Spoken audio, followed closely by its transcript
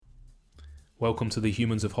Welcome to the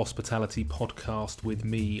Humans of Hospitality podcast with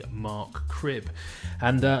me, Mark Cribb,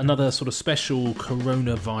 and another sort of special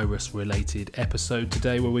coronavirus-related episode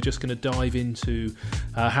today where we're just going to dive into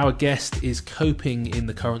how a guest is coping in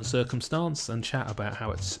the current circumstance and chat about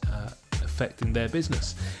how it's affecting their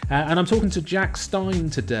business. And I'm talking to Jack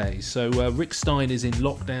Stein today. So Rick Stein is in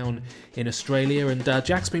lockdown in Australia, and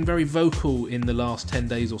Jack's been very vocal in the last 10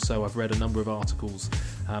 days or so. I've read a number of articles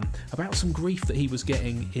about some grief that he was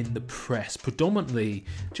getting in the press, predominantly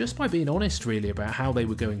just by being honest really about how they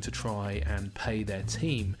were going to try and pay their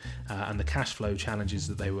team and the cash flow challenges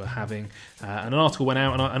that they were having. And an article went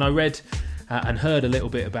out and I read and heard a little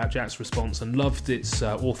bit about Jack's response and loved its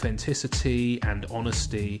authenticity and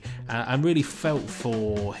honesty, and really felt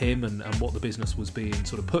for him and what the business was being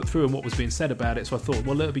sort of put through and what was being said about it. So I thought,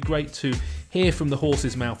 well, it would be great to hear from the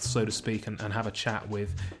horse's mouth, so to speak, and have a chat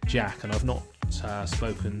with Jack. And I've not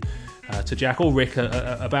spoken to Jack or Rick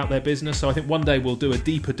about their business, so I think one day we'll do a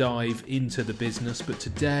deeper dive into the business. But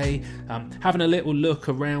today, having a little look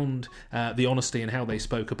around the honesty and how they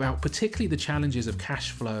spoke about particularly the challenges of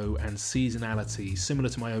cash flow and seasonality, similar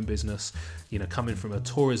to my own business, you know, coming from a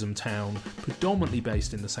tourism town predominantly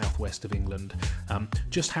based in the southwest of England,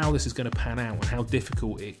 just how this is going to pan out and how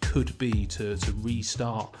difficult it could be to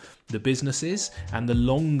restart the businesses, and the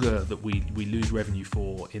longer that we lose revenue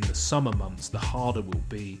for in the summer months, the harder will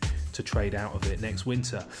be to trade out of it next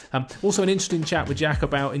winter. Also an interesting chat with Jack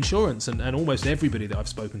about insurance, and almost everybody that I've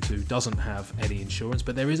spoken to doesn't have any insurance,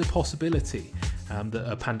 but there is a possibility that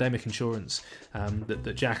a pandemic insurance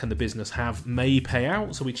that Jack and the business have may pay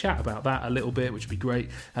out. So we chat about that a little bit, which would be great.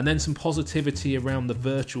 And then some positivity around the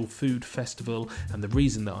virtual food festival, and the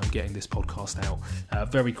reason that I'm getting this podcast out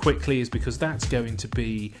very quickly is because that's going to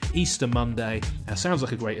be Easter Monday. Sounds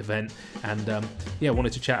like a great event, and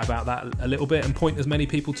wanted to chat about that a little bit and point as many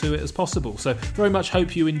people to it as possible. So very much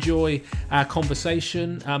hope you enjoy our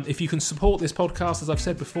conversation. If you can support this podcast, as I've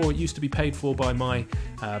said before, it used to be paid for by my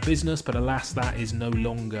business, but alas, that is no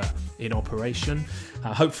longer in operation.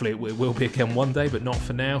 Hopefully it will be again one day, but not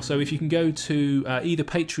for now. So if you can go to either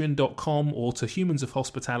patreon.com or to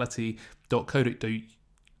humansofhospitality.co.uk,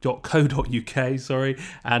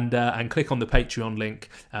 and click on the Patreon link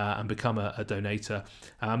and become a donator.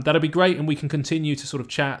 That'll be great, and we can continue to sort of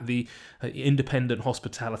chat the independent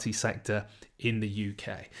hospitality sector in the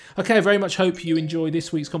UK. Okay, very much hope you enjoy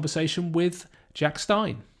this week's conversation with Jack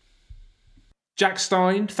Stein. Jack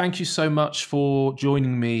Stein, thank you so much for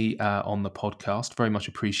joining me on the podcast. Very much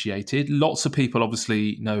appreciated. Lots of people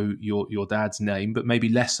obviously know your dad's name, but maybe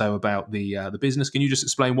less so about the business. Can you just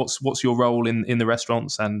explain what's your role in the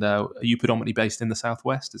restaurants, and are you predominantly based in the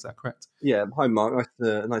southwest? Is that correct? Yeah. Hi, Mark.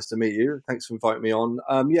 Nice to meet you. Thanks for inviting me on.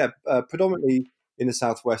 Predominantly in the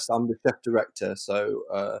southwest. I'm the chef director,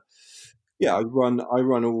 so. I run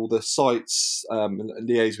all the sites, and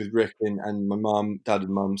liaise with Rick and my dad and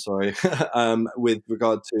mum, sorry, with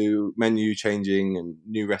regard to menu changing and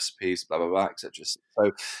new recipes, blah blah blah, etc.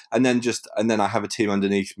 So, and then I have a team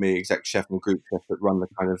underneath me, exec chef and group chef, that run the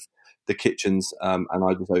kind of the kitchens, and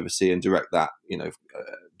I just oversee and direct that,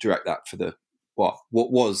 direct that for what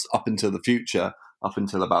was up until the future, up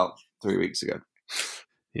until about 3 weeks ago.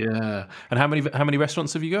 Yeah, and how many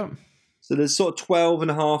restaurants have you got? So there's sort of 12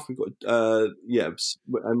 and a half. We've got,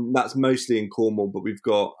 and that's mostly in Cornwall, but we've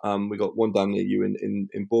got one down near you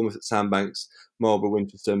in Bournemouth at Sandbanks, Marlborough,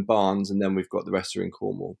 Winchester and Barnes, and then we've got the rest are in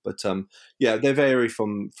Cornwall. But they vary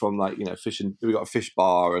from like, fish, and we've got a fish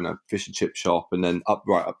bar and a fish and chip shop, and then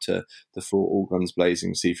right up to the full all guns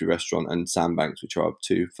blazing seafood restaurant and Sandbanks, which are up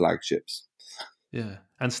to flagships. Yeah,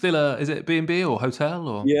 and still is it B&B or hotel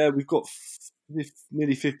or? Yeah, we've got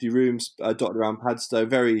nearly 50 rooms dotted around Padstow.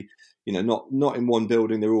 Very, not in one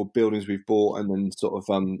building. They're all buildings we've bought and then sort of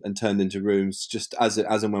and turned into rooms just as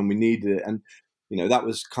and when we needed it. And that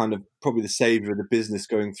was kind of probably the saviour of the business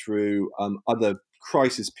going through other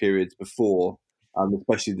crisis periods before,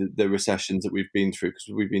 especially the recessions that we've been through, because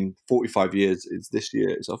we've been 45 years. This year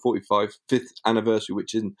it's our 45th anniversary,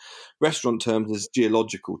 which in restaurant terms is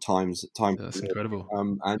geological times. That's incredible.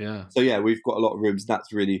 So we've got a lot of rooms.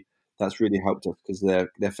 That's really helped us because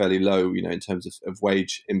they're fairly low, in terms of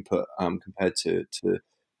wage input compared to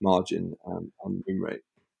margin on room rate.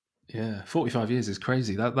 Yeah, 45 years is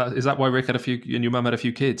crazy. Is that why Rick had a few, and your mum had a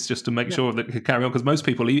few kids, just to make sure that it could carry on? Because most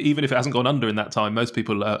people, even if it hasn't gone under in that time, most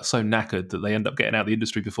people are so knackered that they end up getting out of the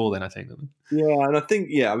industry before then, I think. Yeah, and I think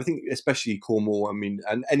especially Cornwall,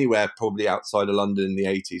 and anywhere probably outside of London in the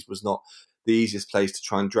 80s was not the easiest place to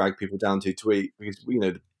try and drag people down to eat, because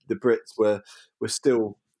the Brits were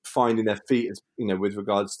still finding their feet, as with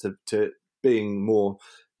regards to being more,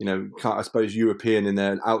 I suppose, European in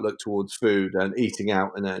their outlook towards food and eating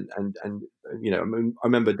out, and I mean, I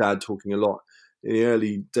remember Dad talking a lot in the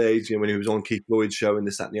early days, when he was on Keith Lloyd's show and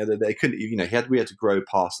this, that, and the other. They couldn't, we had to grow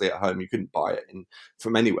parsley at home. You couldn't buy it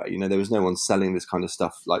from anywhere. There was no one selling this kind of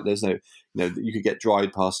stuff. Like there's no, you could get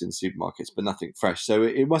dried parsley in supermarkets, but nothing fresh. So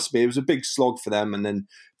it was a big slog for them. And then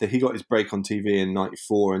he got his break on TV in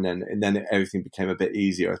 '94, and then everything became a bit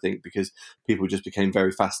easier, I think, because people just became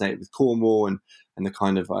very fascinated with Cornwall and the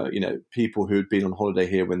kind of people who had been on holiday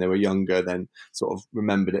here when they were younger then sort of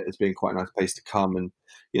remembered it as being quite a nice place to come. And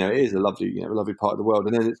it is a lovely part of the world.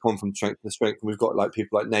 And then it's gone from strength to strength. And we've got like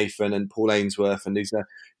people like Nathan and Paul Ainsworth, and these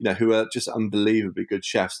are who are just unbelievably good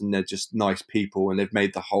chefs, and they're just nice people, and they've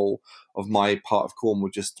made the whole of my part of Cornwall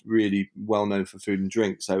just really well known for food and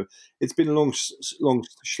drink. So it's been a long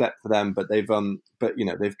schlep for them, but they've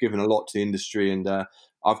given a lot to the industry, and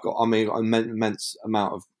I've got an immense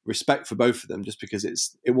amount of respect for both of them, just because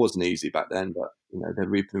it wasn't easy back then, but they're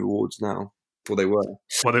reaping the rewards now. Well, they were.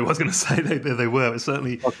 Well, I was going to say they were. It's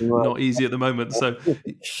certainly not easy at the moment. So,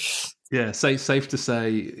 yeah, safe to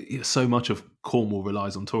say, so much of Cornwall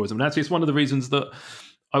relies on tourism. And actually, it's one of the reasons that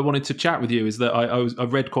I wanted to chat with you is that I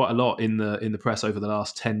read quite a lot in the press over the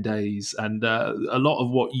last 10 days, and a lot of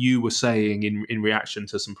what you were saying in reaction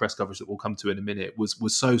to some press coverage that we'll come to in a minute was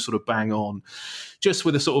so sort of bang on, just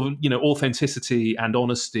with a sort of authenticity and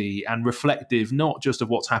honesty and reflective, not just of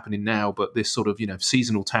what's happening now, but this sort of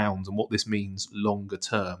seasonal towns and what this means longer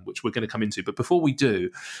term, which we're going to come into. But before we do,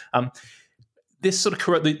 this sort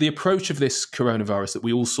of the approach of this coronavirus that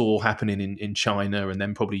we all saw happening in China and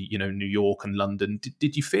then probably New York and London,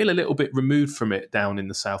 did you feel a little bit removed from it down in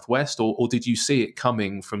the southwest, or did you see it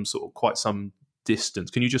coming from sort of quite some distance?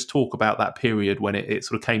 Can you just talk about that period when it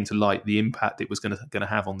sort of came to light, the impact it was going to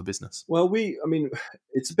have on the business? Well,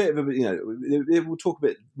 it's a bit of a we'll talk a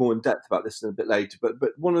bit more in depth about this in a bit later, but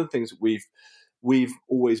one of the things that we've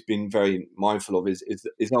always been very mindful of is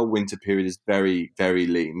our winter period is very, very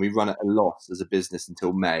lean. We run at a loss as a business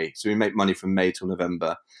until May. So we make money from May till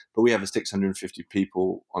November, but we have 650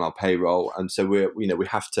 people on our payroll. And so we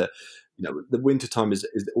have to, the winter time is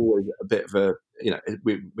always a bit of a,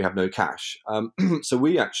 we have no cash. So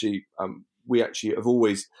we actually have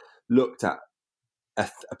always looked at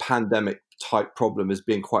a pandemic type problem as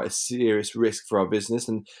being quite a serious risk for our business.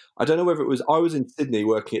 And I don't know whether I was in Sydney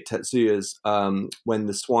working at Tetsuya's when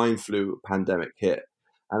the swine flu pandemic hit,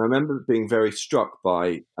 and I remember being very struck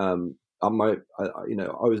by I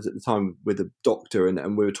was at the time with a doctor,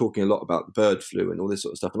 and we were talking a lot about the bird flu and all this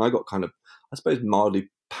sort of stuff, and I got kind of, I suppose, mildly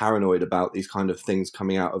paranoid about these kind of things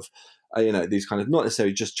coming out of these kind of, not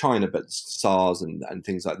necessarily just China, but SARS and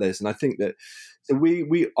things like this. And I think that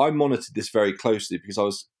I monitored this very closely because I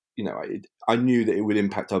was, I knew that it would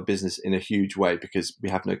impact our business in a huge way because we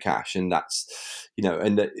have no cash, and that's,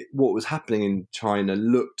 and that what was happening in China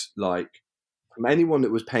looked like, from anyone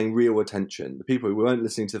that was paying real attention, the people who weren't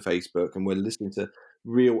listening to Facebook and were listening to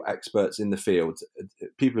real experts in the field,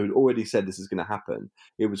 people who'd already said this is going to happen,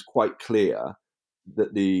 it was quite clear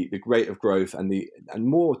that the rate of growth and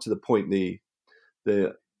more to the point,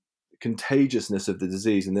 the contagiousness of the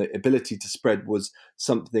disease and the ability to spread was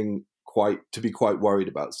something to be quite worried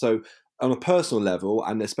about. So on a personal level,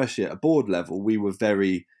 and especially at a board level, we were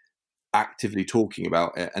very actively talking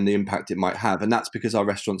about it and the impact it might have. And that's because our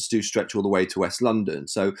restaurants do stretch all the way to West London.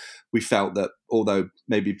 So we felt that although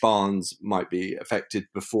maybe Barnes might be affected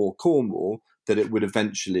before Cornwall, that it would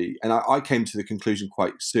eventually, and I came to the conclusion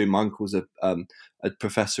quite soon. My uncle's a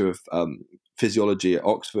professor of physiology at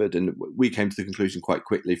Oxford, and we came to the conclusion quite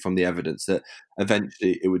quickly from the evidence that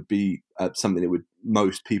eventually it would be something that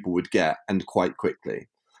most people would get, and quite quickly.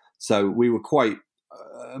 So we were quite,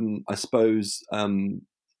 I suppose,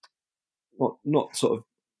 not sort of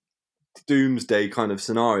doomsday kind of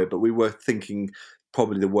scenario, but we were thinking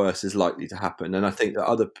probably the worst is likely to happen. And I think that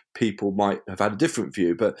other people might have had a different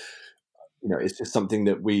view, but it's just something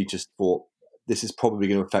that we just thought, this is probably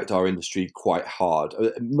going to affect our industry quite hard.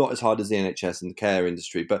 Not as hard as the NHS and the care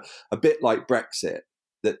industry, but a bit like Brexit,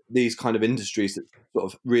 that these kind of industries that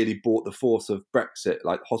sort of really brought the force of Brexit,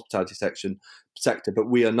 like the hospitality sector, but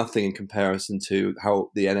we are nothing in comparison to how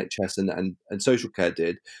the NHS and social care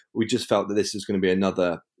did. We just felt that this is going to be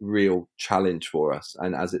another real challenge for us,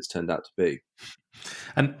 and as it's turned out to be.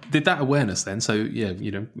 And did that awareness then, so yeah,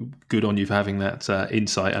 good on you for having that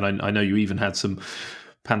insight, and I know you even had some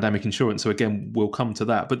pandemic insurance. So again, we'll come to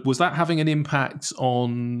that. But was that having an impact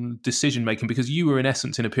on decision making? Because you were in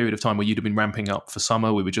essence in a period of time where you'd have been ramping up for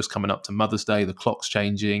summer. We were just coming up to Mother's Day. The clock's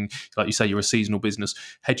changing. Like you say, you're a seasonal business.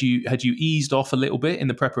 Had you eased off a little bit in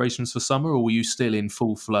the preparations for summer, or were you still in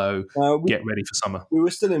full flow? Get ready for summer. We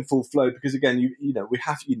were still in full flow because again, we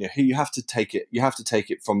have you have to take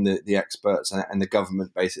it from the experts and the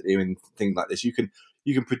government basically and things like this. You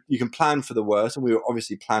can plan for the worst, and we were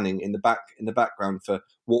obviously planning in the background for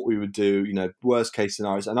what we would do, worst case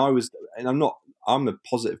scenarios. And I'm a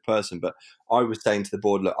positive person, but I was saying to the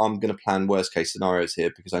board, look, I'm going to plan worst case scenarios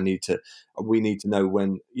here because we need to know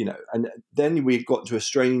when, and then we got to a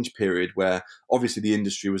strange period where obviously the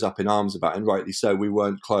industry was up in arms about it, and rightly so. We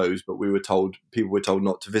weren't closed, but people were told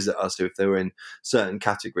not to visit us if they were in certain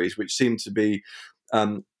categories, which seemed to be,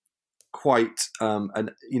 quite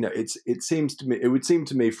and it would seem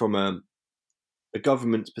to me from a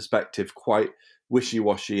government's perspective quite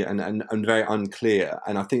wishy-washy and very unclear,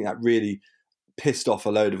 and I think that really pissed off a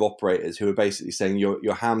load of operators who were basically saying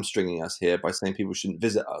you're hamstringing us here by saying people shouldn't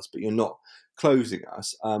visit us, but you're not closing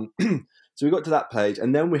us. So we got to that page,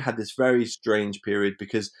 and then we had this very strange period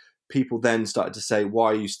because people then started to say, why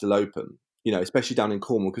are you still open? Especially down in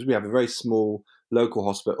Cornwall, because we have a very small local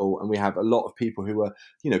hospital and we have a lot of people who were,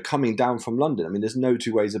 coming down from London. I mean, there's no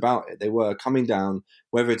two ways about it. They were coming down,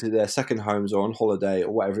 whether to their second homes or on holiday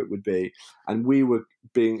or whatever it would be. And we were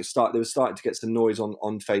they were starting to get some noise on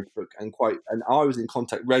Facebook and I was in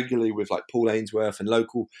contact regularly with like Paul Ainsworth and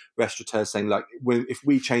local restaurateurs saying like, if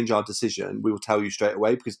we change our decision, we will tell you straight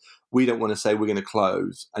away because we don't want to say we're going to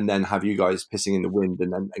close and then have you guys pissing in the wind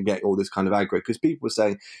and get all this kind of aggro. Because people were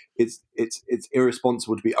saying it's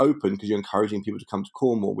irresponsible to be open because you're encouraging people to come to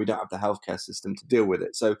Cornwall. We don't have the healthcare system to deal with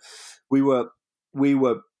it. So we were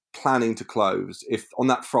planning to close. If on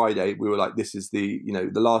that Friday we were like, this is the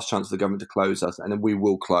last chance for the government to close us, and then we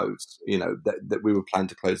will close. That we were planning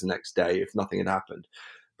to close the next day if nothing had happened.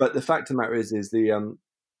 But the fact of the matter is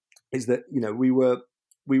that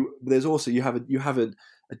there's also you have a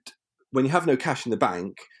when you have no cash in the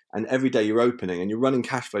bank and every day you're opening and you're running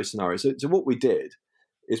cash flow scenarios. So what we did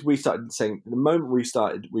is we started saying, the moment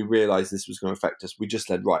we realized this was going to affect us, we just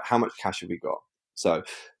said, right, how much cash have we got? So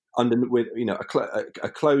with a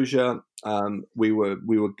closure, we were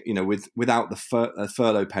without the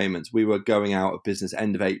furlough payments, we were going out of business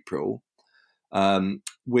end of April.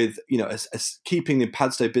 With keeping the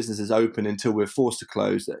Padstow businesses open until we're forced to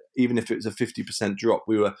close, even if it was a 50% drop,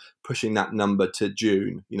 we were pushing that number to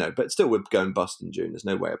June, but still we're going bust in June. There's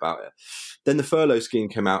no way about it. Then the furlough scheme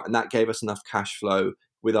came out, and that gave us enough cash flow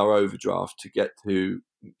with our overdraft to get to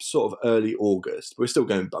sort of early August. We're still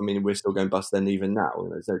going bust then even now.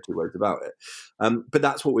 There's no two ways about it. But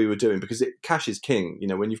that's what we were doing because cash is king.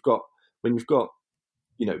 When you've got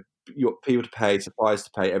your people to pay, suppliers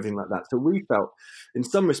to pay, everything like that. So we felt, in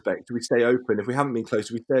some respects, we stay open. If we haven't been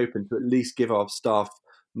closed, we stay open to at least give our staff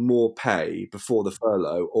more pay before the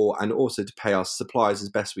furlough, and also to pay our suppliers as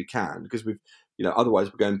best we can, because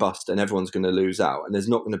otherwise we're going bust and everyone's going to lose out. And there's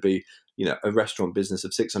not going to be, a restaurant business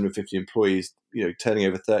of 650 employees, turning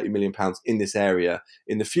over £30 million in this area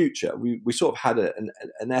in the future. We sort of had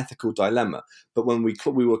an ethical dilemma. But when we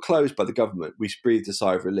were closed by the government, we breathed a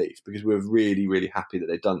sigh of relief because we were really, really happy that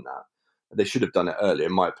they'd done that. They should have done it earlier,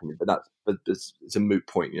 in my opinion, but it's a moot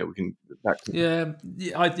point. We can.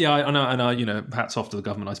 I know. Hats off to the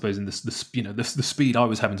government, I suppose, in the speed I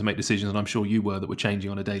was having to make decisions, and I'm sure you were, that were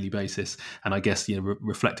changing on a daily basis. And I guess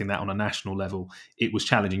reflecting that on a national level, it was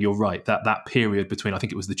challenging. You're right, that period between, I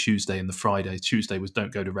think it was the Tuesday and the Friday. Tuesday was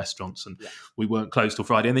don't go to restaurants, and we weren't closed till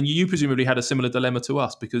Friday. And then you presumably had a similar dilemma to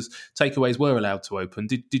us because takeaways were allowed to open.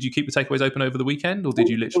 Did you keep the takeaways open over the weekend, or did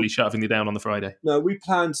you literally shut everything down on the Friday? No, we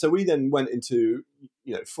planned. So we then went into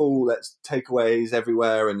full takeaways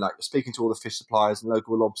everywhere, and like speaking to all the fish suppliers and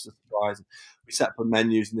local lobster suppliers. And we set up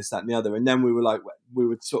menus and this, that, and the other. And then we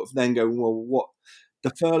would sort of then go, well, what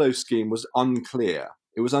the furlough scheme was unclear.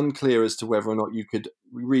 It was unclear as to whether or not you could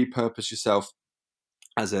repurpose yourself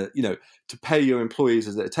as to pay your employees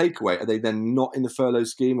as a takeaway. Are they then not in the furlough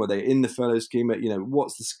scheme? Or are they in the furlough scheme?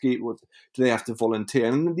 What's the scheme? Do they have to volunteer?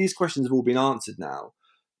 And these questions have all been answered now.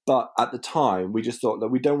 But at the time, we just thought that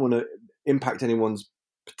we don't want to impact anyone's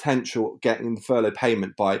potential getting the furlough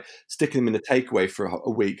payment by sticking them in a takeaway for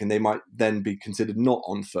a week, and they might then be considered not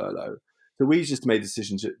on furlough. So we just made a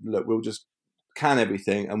decision to, look, we'll just can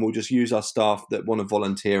everything, and we'll just use our staff that want to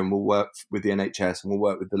volunteer, and we'll work with the NHS, and we'll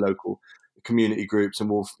work with the local community groups, and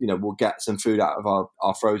we'll get some food out of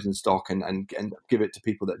our frozen stock and give it to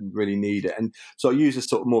people that really need it. And so I use a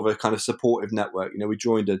sort of more of a kind of supportive network. We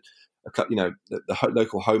joined the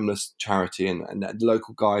local homeless charity and the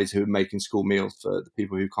local guys who are making school meals for the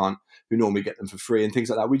people who normally get them for free and things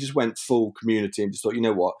like that. We just went full community and just thought, you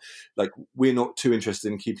know what, like we're not too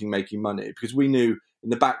interested in making money, because we knew in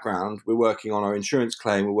the background we're working on our insurance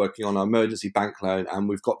claim, we're working on our emergency bank loan, and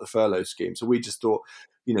we've got the furlough scheme. So we just thought,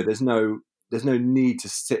 there's no need to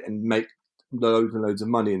sit and make loads and loads of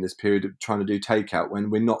money in this period of trying to do takeout when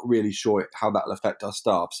we're not really sure how that'll affect our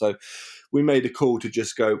staff. So we made a call to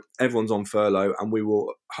just go, everyone's on furlough, and we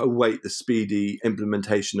will await the speedy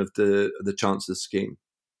implementation of the Chancellor's scheme.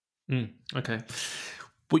 Okay.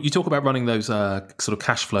 Well, you talk about running those sort of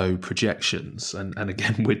cash flow projections, and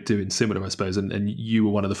again, we're doing similar, I suppose, and you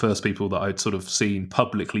were one of the first people that I'd sort of seen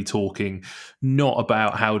publicly talking, not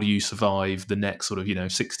about how do you survive the next sort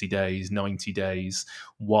of, 60 days, 90 days,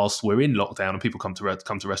 whilst we're in lockdown and people come to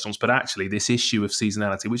restaurants, but actually this issue of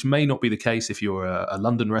seasonality, which may not be the case if you're a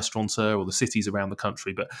London restaurateur or the cities around the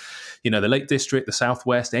country, but, the Lake District, the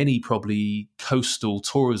Southwest, any probably coastal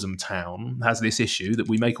tourism town has this issue that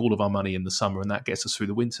we make all of our money in the summer and that gets us through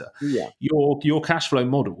the winter. Yeah. Your cash flow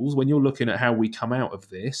models, when you're looking at how we come out of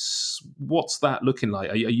this, what's that looking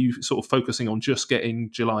like? Are you sort of focusing on just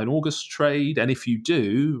getting July and August trade? And if you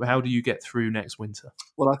do, how do you get through next winter?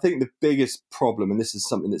 Well, I think the biggest problem, and this is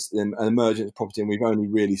something that's an emergent property, and we've only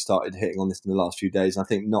really started hitting on this in the last few days, and I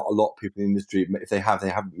think not a lot of people in the industry, if they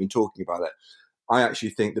haven't been talking about it. I actually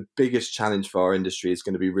think the biggest challenge for our industry is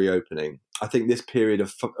going to be reopening. I think this period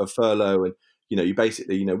of furlough and you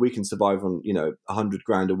basically, we can survive on, 100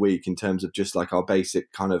 grand a week in terms of just like our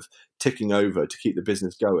basic kind of ticking over to keep the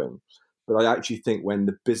business going. But I actually think when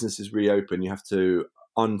the businesses reopen, you have to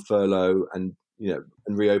unfurlough and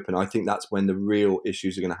reopen. I think that's when the real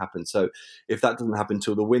issues are going to happen. So if that doesn't happen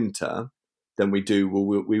till the winter, then we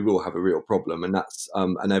will have a real problem, and that's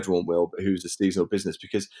and everyone will, who's a seasonal business,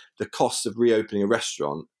 because the costs of reopening a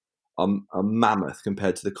restaurant are mammoth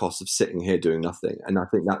compared to the cost of sitting here doing nothing. And I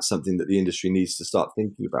think that's something that the industry needs to start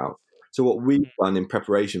thinking about. So what we've done in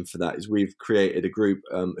preparation for that is we've created a group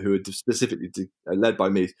who are specifically led by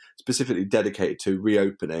me, specifically dedicated to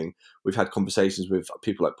reopening. We've had conversations with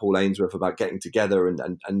people like Paul Ainsworth about getting together and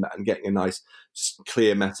getting a nice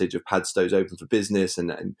clear message of Padstow's open for business,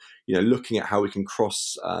 and looking at how we can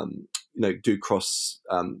do cross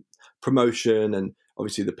promotion. And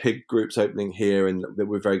obviously the pig group's opening here, and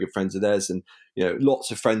we're very good friends of theirs, and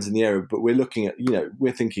lots of friends in the area. But we're looking at,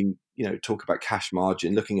 we're thinking, talk about cash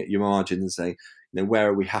margin, looking at your margins and saying, where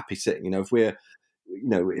are we happy sitting?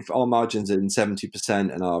 If our margins are in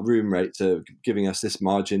 70% and our room rates are giving us this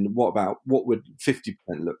margin, what would 50%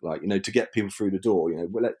 look like? To get people through the door.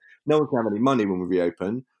 No one's going to have any money when we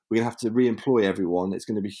reopen. We're going to have to re-employ everyone. It's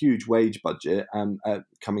going to be a huge wage budget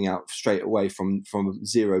coming out straight away from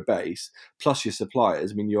zero base, plus your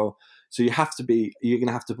suppliers. I mean, you're going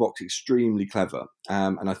to have to box extremely clever.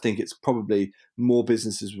 And I think it's probably more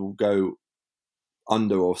businesses will go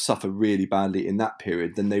under or suffer really badly in that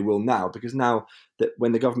period than they will now, because now that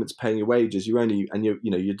when the government's paying your wages, you're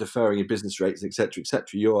deferring your business rates, etc.,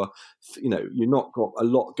 you're not got a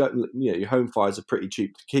lot going. Your home fires are pretty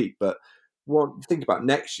cheap to keep, but think about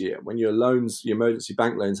next year when your loans, your emergency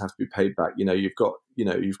bank loans have to be paid back. You've got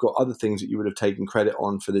other things that you would have taken credit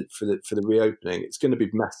on for the reopening. It's going to be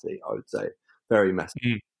messy, I would say, very messy.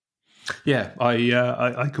 Mm. Yeah,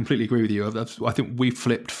 I completely agree with you. I think we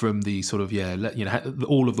flipped from the sort of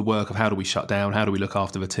all of the work of how do we shut down, how do we look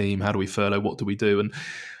after the team, how do we furlough, what do we do, and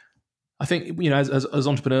I think as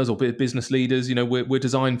entrepreneurs or business leaders, we're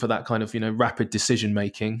designed for that kind of rapid decision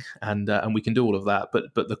making, and we can do all of that.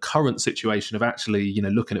 But the current situation of actually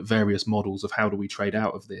looking at various models of how do we trade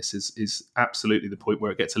out of this is absolutely the point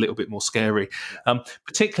where it gets a little bit more scary,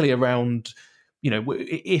 particularly around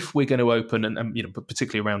if we're going to open and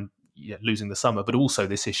particularly around losing the summer, but also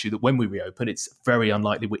this issue that when we reopen, it's very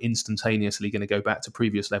unlikely we're instantaneously going to go back to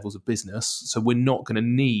previous levels of business. So we're not going to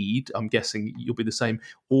need, I'm guessing you'll be the same,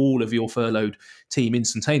 all of your furloughed team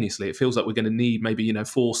instantaneously. It feels like we're going to need maybe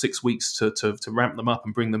 4-6 weeks to ramp them up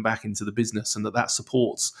and bring them back into the business, and that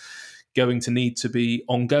support's going to need to be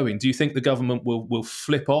ongoing. Do you think the government will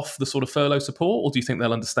flip off the sort of furlough support, or do you think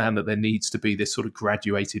they'll understand that there needs to be this sort of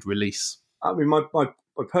graduated release? I mean,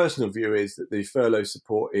 my personal view is that the furlough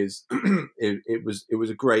support is it was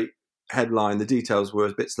a great headline. The details were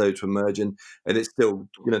a bit slow to emerge, and it's still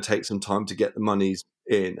going to take some time to get the monies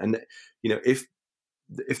in. And if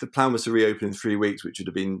the plan was to reopen in 3 weeks, which would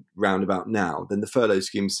have been round about now, then the furlough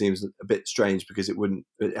scheme seems a bit strange because it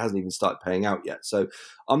hasn't even started paying out yet. So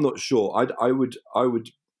I'm not sure. I would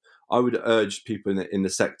urge people in the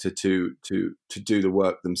sector to do the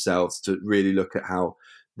work themselves, to really look at how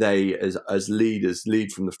they as leaders lead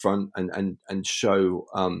from the front and show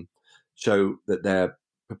show that they're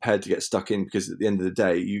prepared to get stuck in, because at the end of the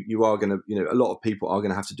day, you are going to, a lot of people are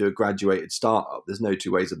going to have to do a graduated startup. There's no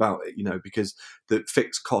two ways about it, because the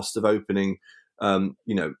fixed cost of opening, a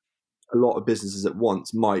lot of businesses at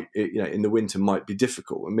once might, in the winter might be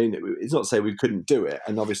difficult. I mean, it's not to say we couldn't do it,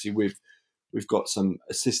 and obviously we've got some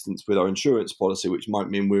assistance with our insurance policy, which might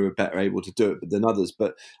mean we were better able to do it than others.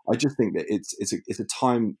 But I just think that it's a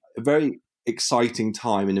time, a very exciting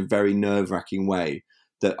time in a very nerve-wracking way.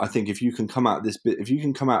 That I think if you can come out of this, in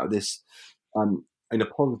a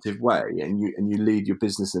positive way, and you lead your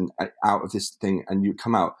business and out of this thing, and you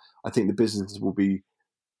come out, I think the businesses will be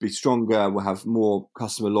stronger. We'll have more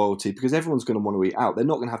customer loyalty, because everyone's going to want to eat out. They're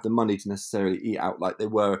not going to have the money to necessarily eat out like they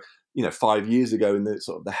were, 5 years ago in the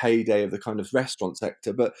sort of the heyday of the kind of restaurant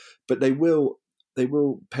sector. But they will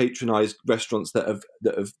patronize restaurants that have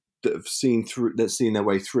seen their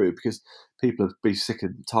way through, because people have been sick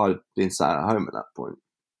and tired of being sat at home at that point.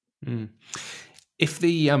 Mm. If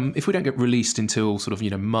we don't get released until sort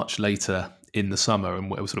of much later in the summer,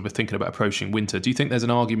 and we're sort of thinking about approaching winter, do you think there's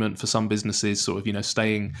an argument for some businesses sort of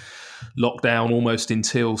staying locked down almost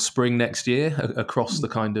until spring next year across the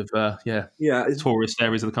kind of tourist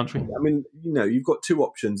areas of the country? I mean, you've got two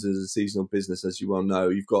options as a seasonal business, as you well know.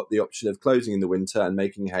 You've got the option of closing in the winter and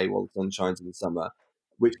making hay while the sun shines in the summer,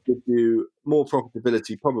 which gives you more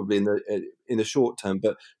profitability probably in the short term,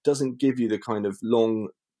 but doesn't give you the kind of long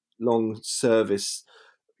service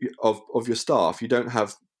of your staff.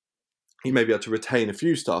 You may be able to retain a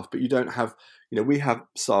few staff, but you don't have, we have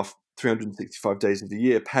staff 365 days of the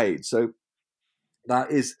year paid. So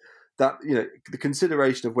the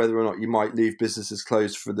consideration of whether or not you might leave businesses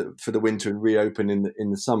closed for the winter and reopen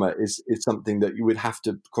in the summer is something that you would have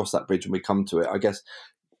to cross that bridge when we come to it. I guess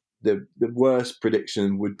the worst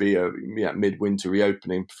prediction would be a midwinter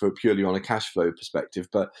reopening for purely on a cash flow perspective.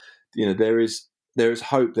 But there is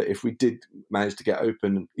hope that if we did manage to get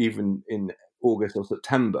open even in August or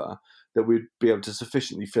September, that we'd be able to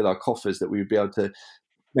sufficiently fill our coffers, that we would be able to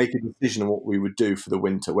make a decision on what we would do for the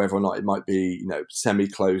winter, whether or not it might be,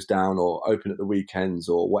 semi-closed down or open at the weekends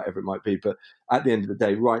or whatever it might be. But at the end of the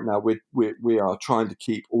day, right now, we are trying to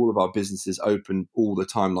keep all of our businesses open all the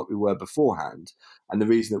time like we were beforehand. And the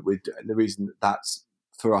reason that that's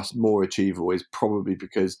for us more achievable is probably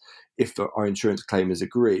because if our insurance claim is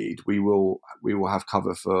agreed, we will have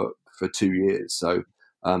cover for 2 years. So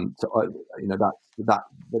that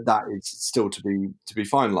is still to be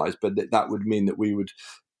finalised, but that would mean that we would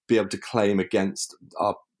be able to claim against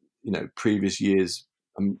our previous years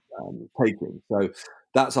taking. So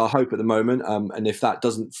that's our hope at the moment. And if that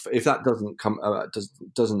doesn't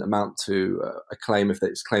amount to a claim, if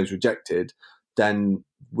its claim's rejected, then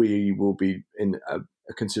we will be in a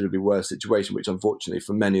considerably worse situation, which unfortunately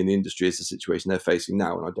for many in the industry is the situation they're facing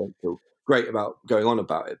now. And I don't feel great about going on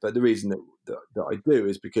about it. But the reason that I do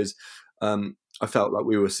is because I felt like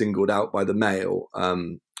we were singled out by the Mail.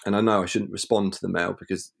 And I know I shouldn't respond to the Mail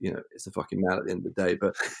because, it's the fucking Mail at the end of the day.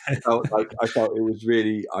 But I felt it was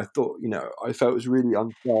really unfair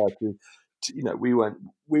to we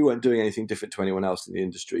weren't doing anything different to anyone else in the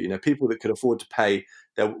industry. People that could afford to pay,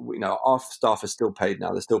 our staff are still paid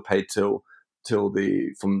now. They're still paid till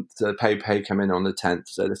the pay come in on the 10th.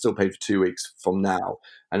 So they're still paid for 2 weeks from now.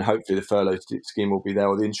 And hopefully the furlough scheme will be there,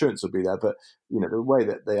 or the insurance will be there. But, the way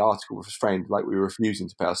that the article was framed, like we were refusing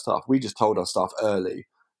to pay our staff, we just told our staff early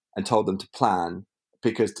and told them to plan,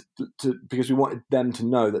 because we wanted them to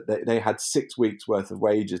know that they had 6 weeks worth of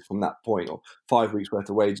wages from that point, or 5 weeks worth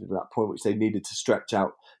of wages from that point, which they needed to stretch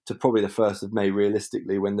out to probably the 1st of May,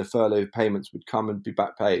 realistically, when the furlough payments would come and be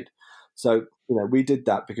back paid. So, we did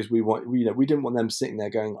that because we didn't want them sitting there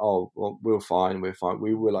going, oh, well, we're fine. We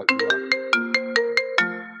were like,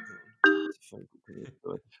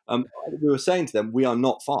 we were saying to them, we are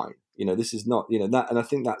not fine. This is not, that, and I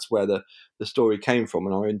think that's where the story came from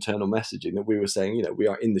in our internal messaging, that we were saying, we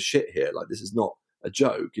are in the shit here. Like, this is not a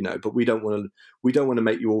joke, but we don't want to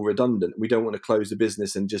make you all redundant. We don't want to close the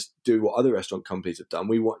business and just do what other restaurant companies have done.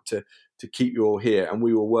 We want to keep you all here, and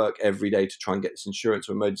we will work every day to try and get this insurance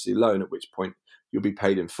or emergency loan, at which point you'll be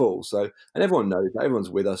paid in full. So, and everyone knows that, everyone's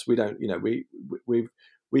with us. We don't, we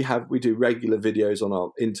do regular videos on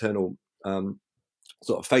our internal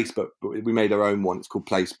sort of Facebook, but we made our own one. It's called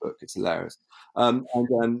Placebook. It's hilarious. And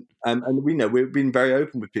we know we've been very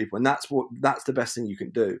open with people, and that's the best thing you can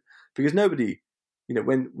do, because nobody,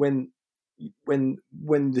 when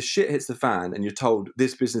the shit hits the fan and you're told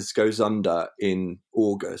this business goes under in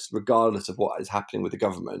August, regardless of what is happening with the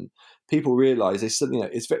government, people realize it's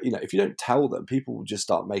if you don't tell them, people will just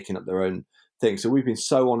start making up their own thing. So we've been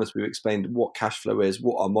so honest. We've explained what cash flow is,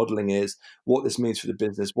 what our modeling is, what this means for the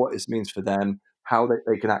business, what this means for them, how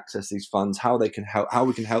they can access these funds, how we can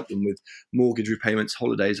help them with mortgage repayments,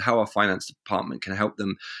 holidays, how our finance department can help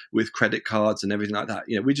them with credit cards and everything like that.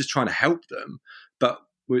 We're just trying to help them, but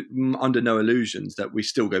we're under no illusions that we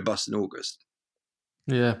still go bust in August.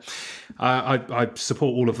 Yeah, I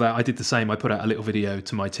support all of that. I did the same. I put out a little video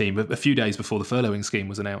to my team a few days before the furloughing scheme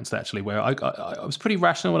was announced, actually, where I was pretty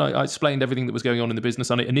rational and I explained everything that was going on in the business.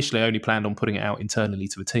 And initially, I only planned on putting it out internally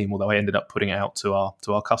to the team, although I ended up putting it out to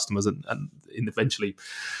our customers, and eventually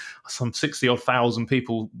some 60-odd thousand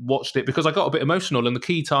people watched it, because I got a bit emotional. And the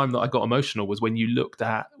key time that I got emotional was when you looked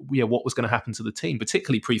at what was going to happen to the team,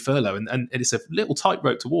 particularly pre-furlough. And it's a little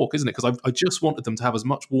tightrope to walk, isn't it? Because I just wanted them to have as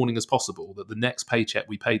much warning as possible that the next paycheck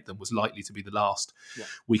we paid them was likely to be the last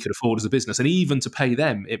we could afford as a business. And even to pay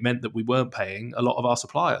them, it meant that we weren't paying a lot of our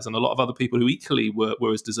suppliers and a lot of other people who equally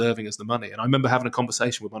were as deserving as the money. And I remember having a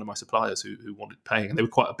conversation with one of my suppliers who wanted paying, and they were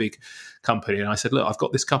quite a big company. And I said, look, I've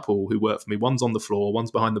got this couple who work for me. One's on the floor,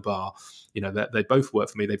 one's behind the bar. They both work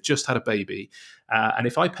for me. They've just had a baby. And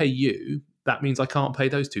if I pay you, that means I can't pay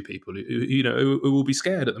those two people who will be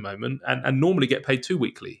scared at the moment and normally get paid 2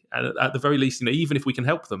 weekly. And at the very least, even if we can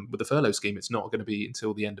help them with the furlough scheme, it's not going to be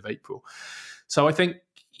until the end of April. So I think,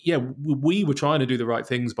 we were trying to do the right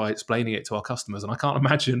things by explaining it to our customers. And I can't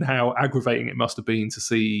imagine how aggravating it must have been to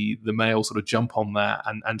see the mail sort of jump on that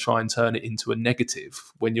and try and turn it into a negative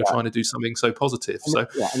when you're trying to do something so positive.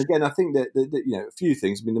 And again, I think that a few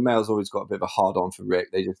things. I mean, the Mail's always got a bit of a hard on for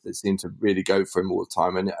Rick. They seem to really go for him all the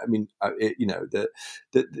time. And I mean,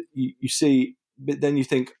 you see, but then you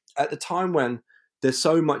think at the time when there's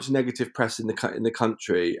so much negative press in the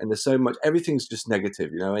country, and there's so much, everything's just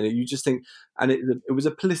negative, and you just think, and it was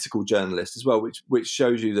a political journalist as well, which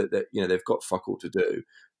shows you that they've got fuck all to do.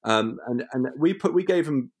 And we gave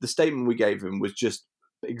him, the statement we gave him was just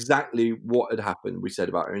exactly what had happened. We said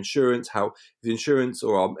about our insurance, how if the insurance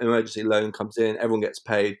or our emergency loan comes in, everyone gets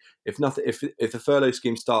paid. If the furlough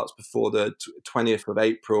scheme starts before the 20th of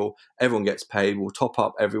April, everyone gets paid. We'll top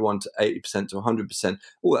up everyone to 80% to 100%.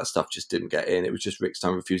 All that stuff just didn't get in. It was just Rick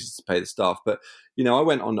Stein refuses to pay the staff. But I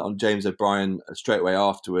went on James O'Brien straight away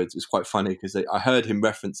afterwards. It was quite funny because I heard him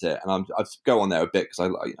reference it, and I go on there a bit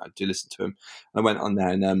because I do listen to him. I went on there,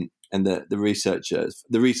 and the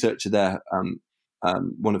researcher there.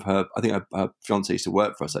 One of her, I think her fiance used to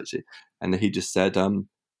work for us actually, and he just said,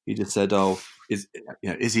 "Oh, is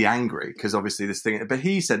he angry?" Because obviously this thing. But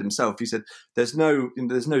he said himself, he said, "There's no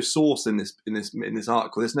source in this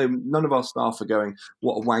article. None of our staff are going,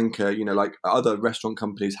 what a wanker," like other restaurant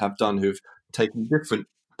companies have done who've taken a different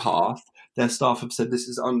path. Their staff have said this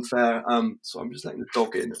is unfair. So I'm just letting the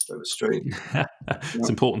dog in. It's over the street. It's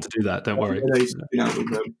important to do that. Don't worry.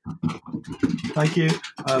 Thank you.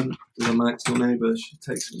 My next door neighbour, she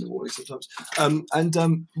takes me in the morning sometimes.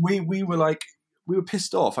 We were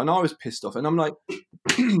pissed off, and I was pissed off, and I'm like,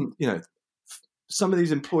 some of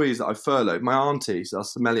these employees that I've furloughed, my auntie, our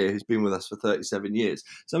sommelier, who's been with us for 37 years,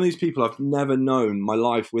 some of these people I've never known my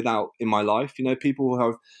life without in my life. People who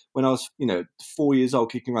have, when I was, 4 years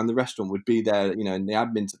old, kicking around the restaurant, would be there, in the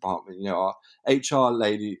admin department. Our HR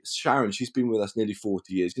lady, Sharon, she's been with us nearly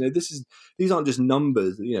 40 years. These aren't just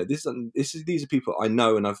numbers. These are people I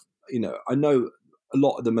know, and I know a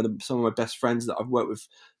lot of them are some of my best friends that I've worked with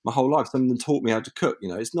my whole life. Some of them taught me how to cook.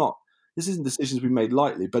 This isn't decisions we made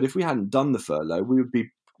lightly, but if we hadn't done the furlough, we would be,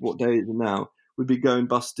 what day is it now? We'd be going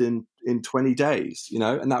bust in 20 days,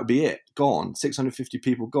 and that would be it, gone, 650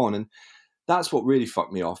 people gone. And that's what really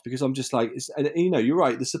fucked me off, because I'm just like, you're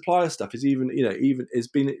right. The supplier stuff is even it's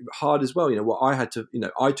been hard as well. What I had to,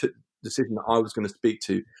 I took the decision that I was going to speak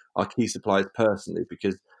to our key suppliers personally,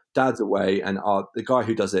 because Dad's away, and the guy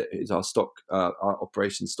who does it is our our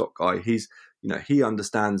operations stock guy. He's, he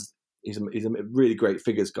understands. He's a really great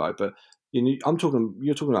figures guy, but you're talking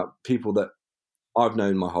about people that I've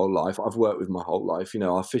known my whole life. I've worked with my whole life.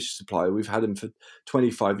 Our fish supplier, we've had him for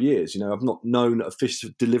 25 years. I've not known a fish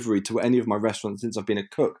delivery to any of my restaurants since I've been a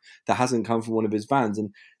cook that hasn't come from one of his vans.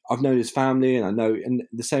 And I've known his family, and and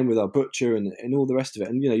the same with our butcher and all the rest of it.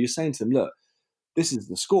 And, you're saying to them, look, this is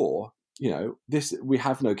the score. We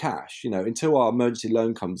have no cash, until our emergency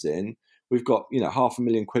loan comes in. We've got,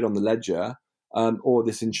 £500,000 on the ledger. Or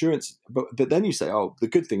this insurance, but then you say, oh, the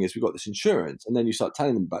good thing is we've got this insurance, and then you start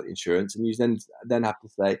telling them about the insurance, and you then have to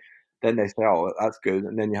say, then they say, oh, that's good,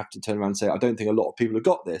 and then you have to turn around and say, I don't think a lot of people have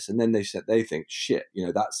got this, and then they think, shit,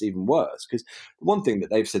 that's even worse. Because one thing that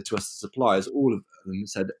they've said to us, the suppliers, all of them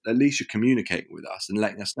said, at least you're communicating with us and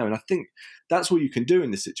letting us know. And I think that's what you can do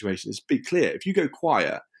in this situation, is be clear. If you go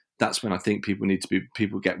quiet, that's when I think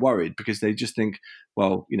people get worried, because they just think,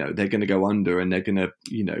 well, they're going to go under, and they're going to,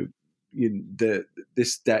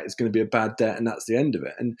 this debt is going to be a bad debt, and that's the end of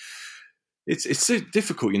it. And it's so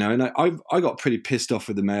difficult, and I got pretty pissed off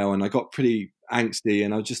with the Mail, and I got pretty angsty,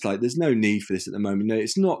 and I was just like, there's no need for this at the moment.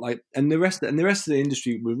 It's not like, and the rest of the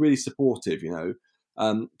industry were really supportive,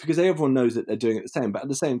 because everyone knows that they're doing it the same. But at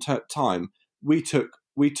the same time, we took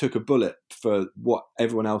a bullet for what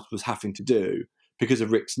everyone else was having to do because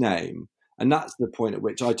of Rick's name. And that's the point at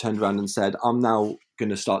which I turned around and said, I'm now going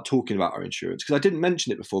to start talking about our insurance, because I didn't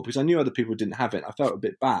mention it before because I knew other people didn't have it. I felt a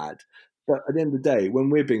bit bad. But at the end of the day, when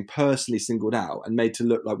we're being personally singled out and made to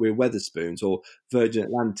look like we're Wetherspoons or Virgin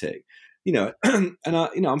Atlantic, and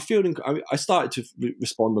I'm feeling. I started to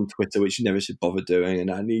respond on Twitter, which you never should bother doing,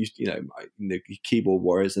 and I used, the keyboard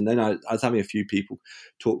warriors, and then I was having a few people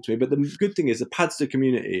talk to me. But the good thing is the Padstow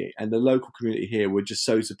community and the local community here were just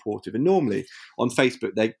so supportive. And normally on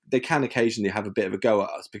Facebook, they can occasionally have a bit of a go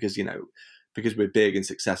at us because we're big and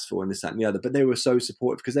successful and this, that, and the other. But they were so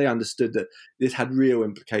supportive because they understood that this had real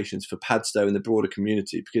implications for Padstow and the broader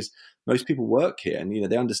community, because most people work here, and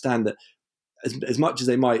they understand that as much as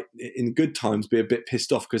they might in good times be a bit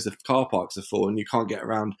pissed off because the car parks are full and you can't get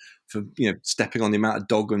around for stepping on the amount of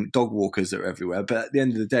dog walkers that are everywhere. But at the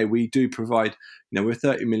end of the day, we do provide, we're a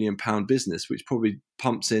 £30 million business, which probably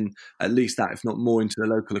pumps in at least that, if not more, into the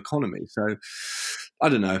local economy. So I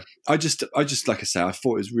don't know. I just like I say, I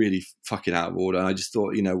thought it was really fucking out of order. I just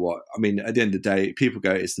thought, you know what? I mean, at the end of the day, people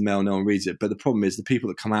go, it's the Mail, no one reads it. But the problem is the people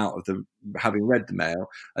that come out of having read the Mail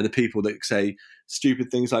are the people that say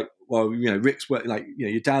stupid things like, well, Rick's work, like,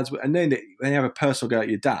 your dad's work. And then when you have a personal go at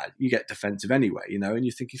your dad, you get defensive anyway, and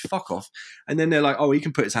you're thinking, fuck off. And then they're like, oh, he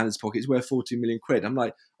can put his hand in his pocket. It's worth 14 million quid. I'm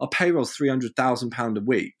like, our payroll's £300,000 a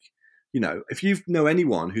week. If you know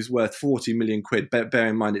anyone who's worth 40 million quid, bear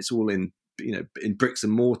in mind it's all in bricks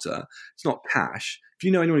and mortar, it's not cash. If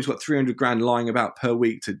you know anyone who's got 300 grand lying about per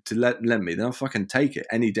week to lend me, then I'll fucking take it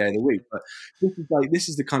any day of the week. But this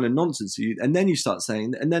is the kind of nonsense and then you start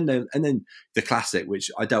saying, and then the classic, which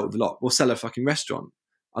I dealt with a lot, we'll sell a fucking restaurant.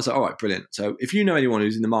 I was like, all right, brilliant. So if you know anyone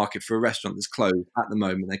who's in the market for a restaurant that's closed at the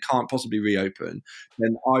moment, they can't possibly reopen,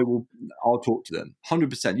 then I'll talk to them.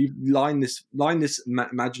 100%. You line this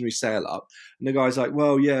imaginary sale up, and the guy's like,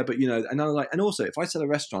 well, yeah, but and I'm like, and also if I sell a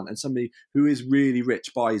restaurant and somebody who is really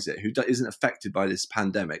rich buys it, who isn't affected by this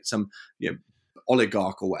pandemic, some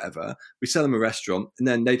oligarch or whatever, we sell them a restaurant and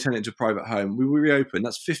then they turn it into a private home, we reopen,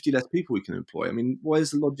 that's 50 less people we can employ. I mean,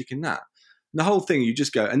 where's the logic in that? And the whole thing, you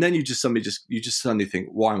just go, and then you just suddenly think,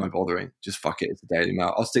 why am I bothering? Just fuck it, it's the Daily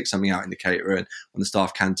Mail. I'll stick something out in the caterer and on the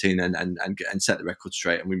staff canteen and set the record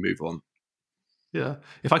straight, and we move on. Yeah.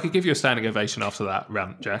 If I could give you a standing ovation after that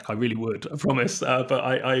rant, Jack, I really would, I promise. But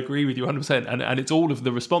I agree with you 100%. And it's all of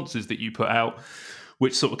the responses that you put out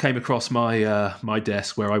which sort of came across my my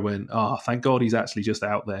desk, where I went, thank God he's actually just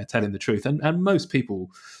out there telling the truth. And most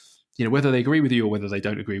people, whether they agree with you or whether they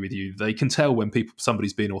don't agree with you, they can tell when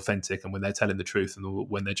somebody's being authentic and when they're telling the truth and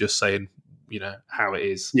when they're just saying, how it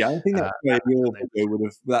is. Yeah, I think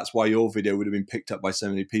that's why your video would have been picked up by so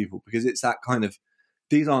many people, because it's that kind of,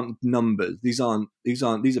 these aren't numbers. These are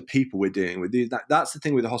people we're dealing with. That's the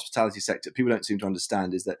thing with the hospitality sector. People don't seem to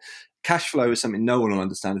understand is that cash flow is something no one will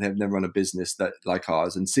understand if they've never run a business that like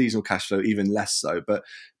ours, and seasonal cash flow even less so. But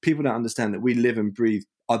people don't understand that we live and breathe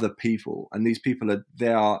other people, and these people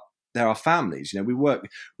they're our families. We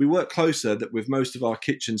work closer with most of our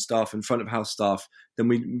kitchen staff and front of house staff than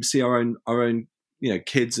we see our own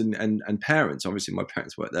kids and parents. Obviously my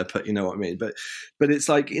parents work there, but you know what I mean. But it's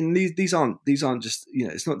like, in these aren't just,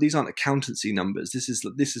 it's not, these aren't accountancy numbers. This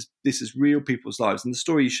is real people's lives. And the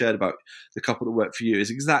story you shared about the couple that work for you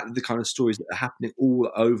is exactly the kind of stories that are happening all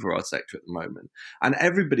over our sector at the moment. And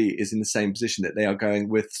everybody is in the same position, that they are going,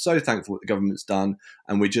 we're so thankful what the government's done,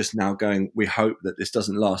 and we're just now going, we hope that this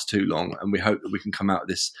doesn't last too long, and we hope that we can come out of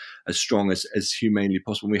this as strong as humanely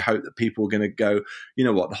possible. And we hope that people are going to go, you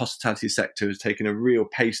know what, the hospitality sector has taken a real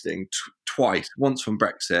pasting twice, once from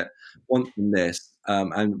Brexit, once from this,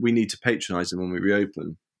 and we need to patronise them when we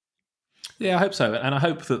reopen. Yeah, I hope so, and I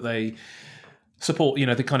hope that they support,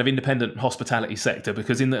 the kind of independent hospitality sector,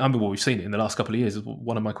 because we've seen it in the last couple of years.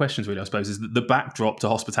 One of my questions, really, I suppose, is that the backdrop to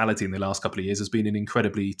hospitality in the last couple of years has been an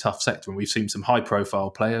incredibly tough sector, and we've seen some high-profile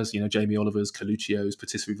players, Jamie Oliver's, Coluccio's,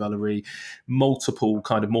 Patisserie Valerie, multiple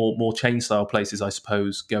kind of more chain-style places, I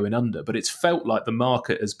suppose, going under. But it's felt like the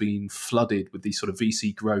market has been flooded with these sort of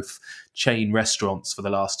VC growth chain restaurants for the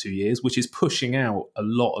last 2 years, which is pushing out a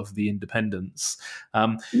lot of the independents.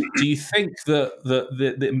 Do you think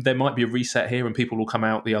that there might be a reset here, and people will come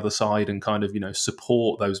out the other side and kind of,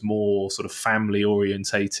 support those more sort of family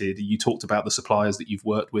orientated. You talked about the suppliers that you've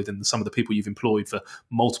worked with and some of the people you've employed for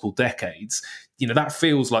multiple decades. That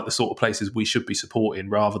feels like the sort of places we should be supporting,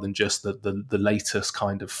 rather than just the latest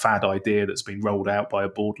kind of fad idea that's been rolled out by a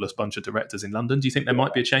boardless bunch of directors in London. Do you think there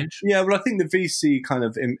might be a change? Yeah, well, I think the VC kind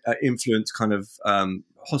of influence kind of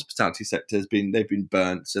hospitality sector they've been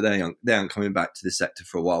burnt, so they aren't coming back to the sector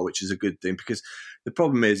for a while, which is a good thing, because the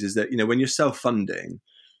problem is that when you're self-funding,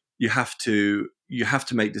 you have to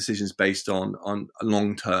make decisions based on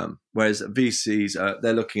long term, whereas VCs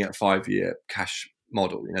they're looking at 5-year cash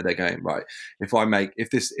model. They're going, right,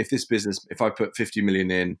 if this business, if I put 50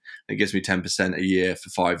 million in, it gives me 10% a year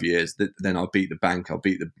for 5 years, then I'll beat the bank, I'll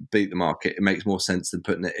beat the market. It makes more sense than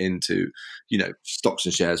putting it into stocks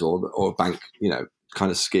and shares or a bank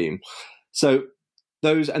kind of scheme. So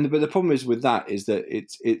but the problem is with that is that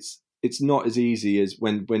it's not as easy as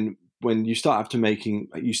when you start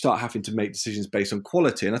having to make decisions based on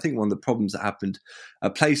quality. And I think one of the problems that happened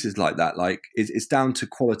at places like that, it's down to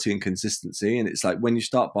quality and consistency. And it's like when you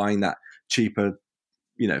start buying that cheaper,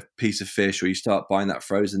 piece of fish, or you start buying that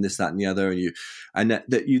frozen this, that, and the other, and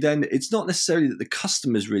then it's not necessarily that the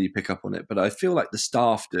customers really pick up on it, but I feel like the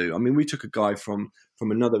staff do. I mean, we took a guy from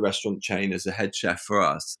another restaurant chain as a head chef for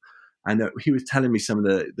us, and he was telling me some of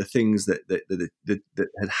the things that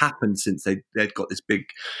had happened since they'd got this big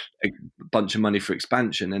bunch of money for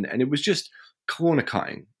expansion, and it was just corner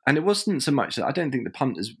cutting. And it wasn't so much that I don't think the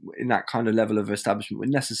punters in that kind of level of establishment would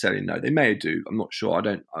necessarily know. They may do. I'm not sure. I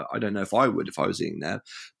don't know if I would if I was eating there.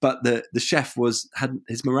 But the chef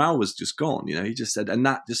his morale was just gone. He just said, and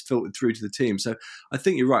that just filtered through to the team. So I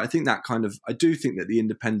think you're right. I do think that the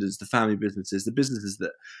independents, the family businesses, the businesses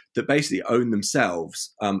that basically own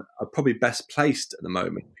themselves are probably best placed at the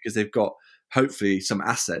moment, because they've got hopefully some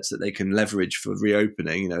assets that they can leverage for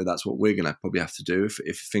reopening. That's what we're going to probably have to do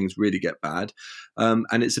if things really get bad. And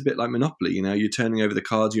it's a bit like Monopoly. You're turning over the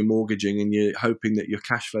cards, you're mortgaging, and you're hoping that your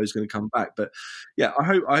cash flow is going to come back. But yeah,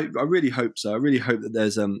 I really hope so. I really hope that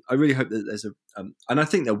there's and I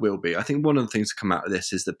think there will be. I think one of the things to come out of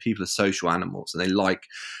this is that people are social animals, and they like,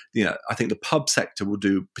 I think the pub sector will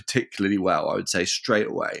do particularly well, I would say, straight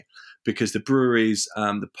away, because the breweries,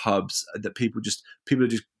 the pubs, that people are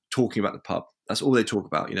just talking about the pub. That's all they talk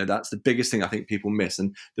about. That's the biggest thing I think people miss.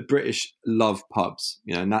 And the British love pubs,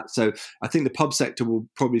 and so I think the pub sector will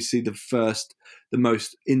probably see the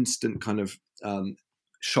most instant kind of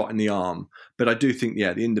shot in the arm. But I do think,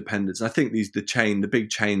 the independents, I think the big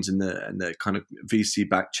chains and the kind of VC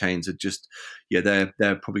backed chains are just, they're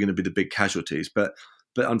probably going to be the big casualties. But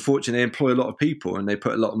unfortunately, they employ a lot of people, and they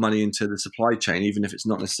put a lot of money into the supply chain, even if it's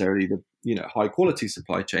not necessarily the high quality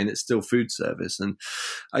supply chain. It's still food service, and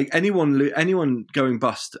anyone going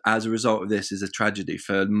bust as a result of this is a tragedy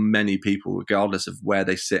for many people, regardless of where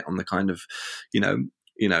they sit on the kind of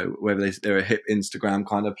whether they're a hip Instagram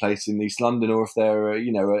kind of place in East London, or if they're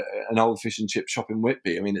an old fish and chip shop in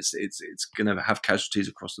Whitby. I mean, it's going to have casualties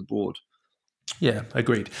across the board. Yeah,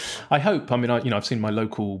 agreed. I hope. I mean, I've seen my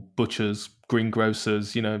local butchers,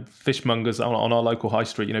 greengrocers, fishmongers on our local high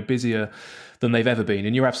street, busier than they've ever been.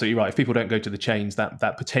 And you're absolutely right. If people don't go to the chains, that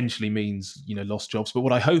potentially means, lost jobs. But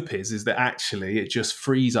what I hope is that actually it just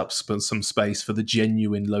frees up some space for the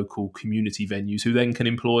genuine local community venues, who then can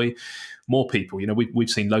employ more people. We've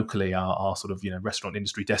seen locally our sort of restaurant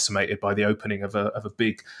industry decimated by the opening of a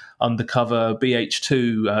big undercover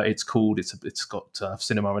BH2. It's called. It's got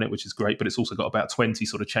cinema in it, which is great, but it's also got about 20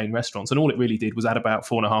 sort of chain restaurants, and all it really did was add about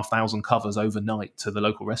 4,500 covers overnight to the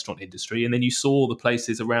local restaurant industry. And then you saw the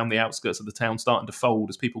places around the outskirts of the town starting to fold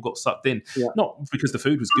as people got sucked in, not because the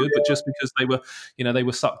food was good, but just because they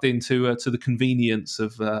were sucked into to the convenience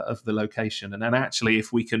of the location. And actually,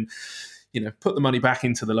 if we can put the money back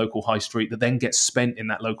into the local high street that then gets spent in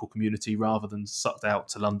that local community rather than sucked out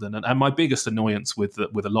to London. And my biggest annoyance with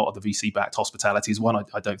a lot of the VC-backed hospitality is, one,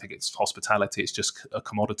 I don't think it's hospitality, it's just a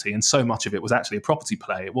commodity. And so much of it was actually a property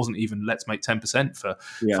play. It wasn't even let's make 10% for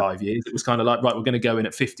 5 years. It was kind of like, right, we're going to go in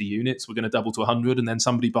at 50 units, we're going to double to 100, and then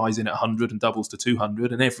somebody buys in at 100 and doubles to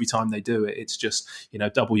 200. And every time they do it, it's just,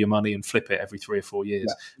 double your money and flip it every 3 or 4 years.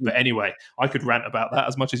 Yeah. But anyway, I could rant about that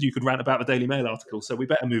as much as you could rant about the Daily Mail article. So we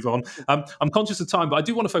better move on. I'm conscious of time, but I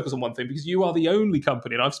do want to focus on one thing, because you are the only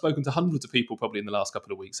company, and I've spoken to hundreds of people probably in the last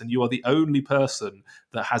couple of weeks, and you are the only person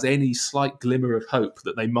that has any slight glimmer of hope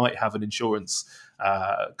that they might have an insurance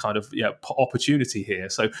kind of opportunity here.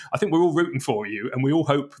 So I think we're all rooting for you, and we all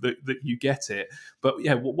hope that you get it. But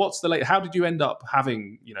yeah, what's the late? How did you end up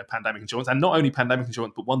having pandemic insurance, and not only pandemic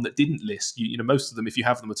insurance, but one that didn't list? Most of them, if you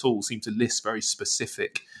have them at all, seem to list very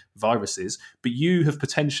specific viruses. But you have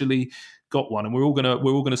potentially got one, and we're all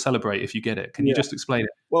gonna celebrate if you get it. Can you just explain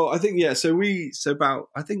it? Well, I think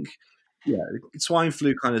swine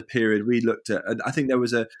flu kind of period we looked at, and I think there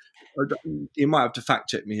was you might have to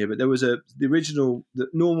fact check me here, but there was the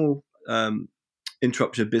normal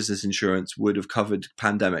interruption of business insurance would have covered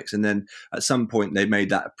pandemics, and then at some point they made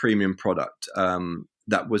that a premium product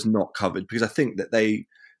that was not covered, because I think that they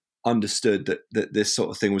understood that this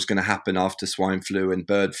sort of thing was going to happen after swine flu and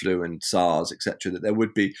bird flu and SARS, etc., that there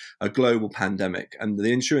would be a global pandemic, and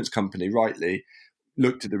the insurance company rightly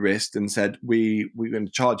looked at the risk and said, we're going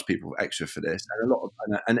to charge people extra for this.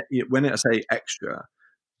 And when I say extra,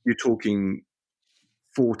 you're talking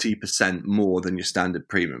 40% more than your standard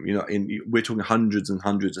premium. We're talking hundreds and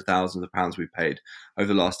hundreds of thousands of pounds we've paid over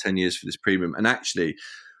the last 10 years for this premium. And actually,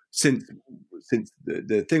 since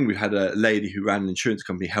the thing, we had a lady who ran an insurance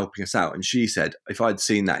company helping us out, and she said, if I'd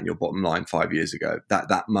seen that in your bottom line 5 years ago,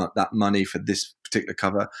 that money for this particular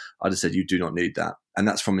cover, I'd have said, you do not need that. And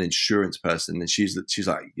that's from an insurance person. And she's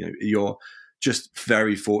like, you're just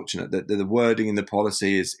very fortunate that the wording in the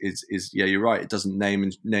policy is you're right, it doesn't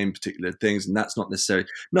name particular things, and that's not necessarily,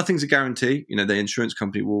 nothing's a guarantee. The insurance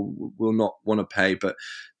company will not want to pay, but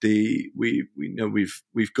we know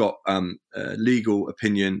we've got legal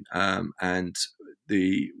opinion, and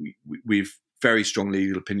we've very strong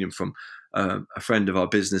legal opinion from a friend of our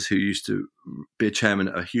business who used to be a chairman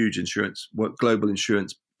at a huge global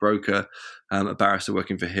insurance broker, a barrister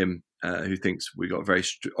working for him, who thinks we got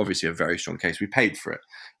obviously a very strong case. We paid for it.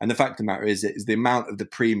 And the fact of the matter is the amount of the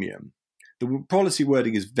premium. The policy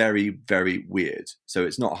wording is very, very weird. So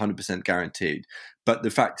it's not 100% guaranteed. But the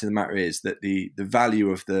fact of the matter is that the value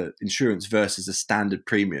of the insurance versus a standard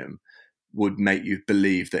premium would make you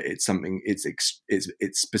believe that it's something, it's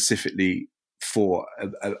specifically for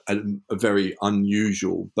a very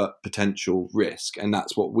unusual but potential risk, and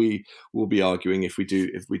that's what we will be arguing if we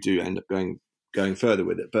do end up going further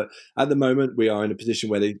with it. But at the moment, we are in a position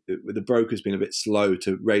where the broker's been a bit slow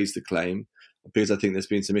to raise the claim, because I think there's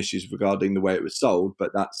been some issues regarding the way it was sold,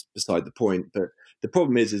 but that's beside the point. But the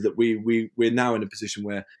problem is that we're now in a position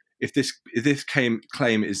where if this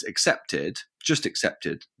claim is just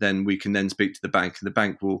accepted, then we can then speak to the bank, and the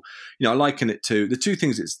bank will, I liken it to the two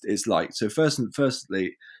things it's like. So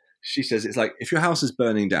firstly, she says it's like if your house is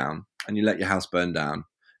burning down and you let your house burn down,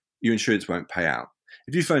 your insurance won't pay out.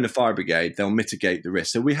 If you phone a fire brigade, they'll mitigate the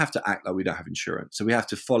risk. So we have to act like we don't have insurance. So we have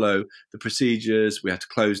to follow the procedures. We have to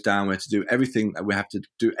close down. We have to do everything. We have to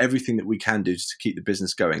do everything that we can do to keep the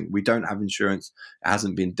business going. We don't have insurance. It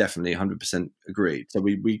hasn't been definitely 100% agreed. So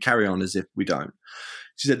we carry on as if we don't.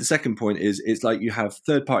 She said the second point is it's like you have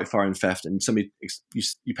third-party fire and theft, and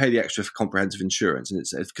you pay the extra for comprehensive insurance, and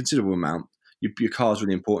it's a considerable amount. Your car's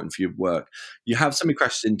really important for your work. You have somebody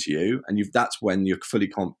crashes into you, and that's when your fully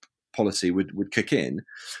comp policy would kick in.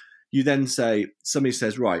 You then somebody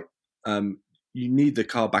says, right, you need the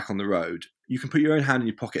car back on the road. You can put your own hand in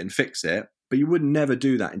your pocket and fix it, but you would never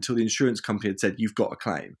do that until the insurance company had said you've got a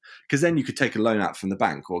claim, because then you could take a loan out from the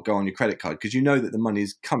bank or go on your credit card, because you know that the money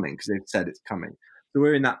is coming because they've said it's coming. So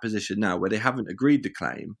we're in that position now where they haven't agreed the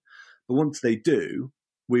claim, but once they do,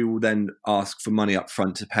 we will then ask for money up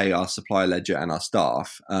front to pay our supplier ledger and our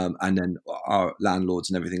staff, and then our landlords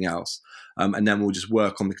and everything else. And then we'll just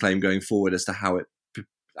work on the claim going forward as to how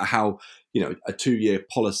a 2-year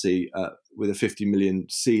policy with a 50 million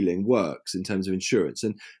ceiling works in terms of insurance.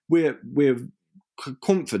 And we're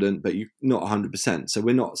confident, but not 100%. So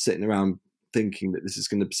we're not sitting around thinking that this is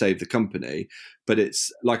going to save the company, but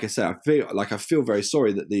it's like I say, I feel very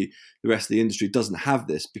sorry that the rest of the industry doesn't have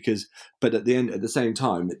this, but at the same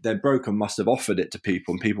time, their broker must have offered it to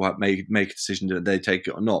people, and people have make a decision that they take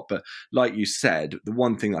it or not. But like you said, the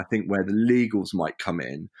one thing I think where the legals might come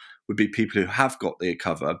in would be people who have got the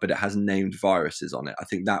cover, but it has named viruses on it. I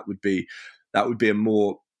think that would be a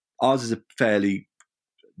more, ours is a fairly,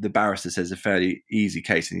 the barrister says, a fairly easy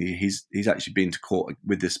case, and he's actually been to court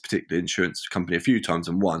with this particular insurance company a few times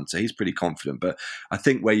and won, so he's pretty confident. But I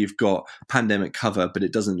think where you've got pandemic cover, but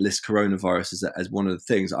it doesn't list coronavirus as one of the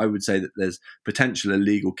things, I would say that there's potential a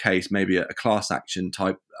legal case, maybe a class action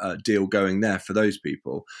type deal going there for those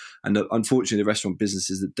people. And unfortunately, the restaurant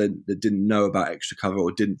businesses that didn't know about extra cover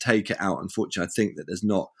or didn't take it out, unfortunately, I think that there's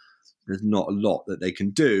not a lot that they can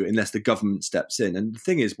do unless the government steps in. And the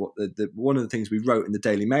thing is, one of the things we wrote in the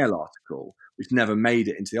Daily Mail article, which never made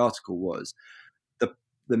it into the article, was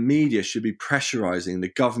the media should be pressurizing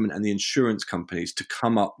the government and the insurance companies to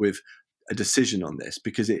come up with a decision on this,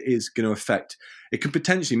 because it is going to affect, it could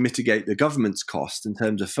potentially mitigate the government's cost in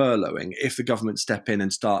terms of furloughing if the government step in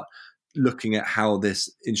and start looking at how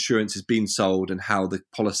this insurance is being sold and how the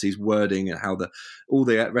policy's wording and how all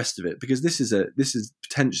the rest of it, because this is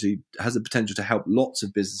potentially has the potential to help lots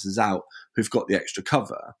of businesses out who've got the extra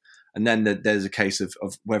cover. And then there's a case of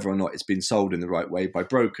whether or not it's been sold in the right way by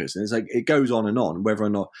brokers. And it's like, it goes on, whether or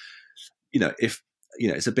not, if,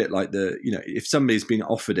 it's a bit like if somebody's been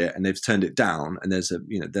offered it and they've turned it down, and there's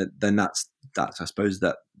then that's I suppose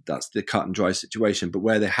that's the cut and dry situation. But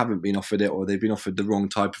where they haven't been offered it, or they've been offered the wrong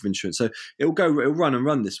type of insurance, so it'll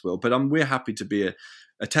run this will. But we're happy to be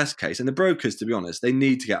a test case. And the brokers, to be honest, they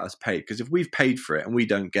need to get us paid, because if we've paid for it and we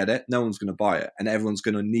don't get it, no one's going to buy it, and everyone's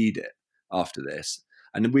going to need it after this.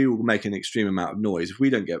 And we will make an extreme amount of noise. If we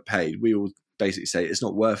don't get paid, we will basically say it's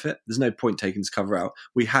not worth it. There's no point taking this cover out.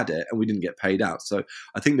 We had it and we didn't get paid out. So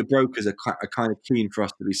I think the brokers are kind of keen for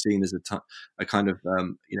us to be seen as a kind of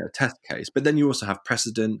test case. But then you also have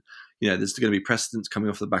precedent. There's going to be precedents coming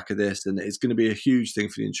off the back of this, and it's going to be a huge thing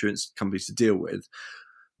for the insurance companies to deal with.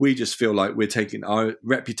 We just feel like our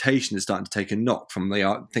reputation is starting to take a knock from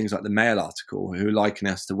the things like the Mail article, who liken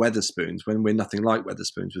us to Wetherspoons, when we're nothing like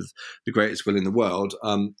Wetherspoons, with the greatest will in the world.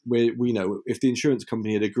 We know if the insurance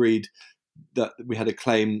company had agreed that we had a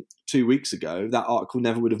claim 2 weeks ago, that article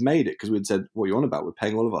never would have made it, because we'd said, what are you on about? We're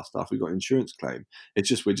paying all of our stuff. We've got an insurance claim. We're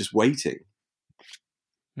just waiting.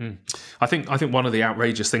 I think one of the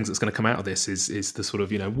outrageous things that's going to come out of this is the sort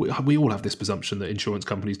of, we all have this presumption that insurance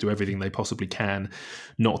companies do everything they possibly can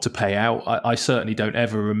not to pay out. I certainly don't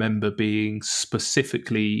ever remember being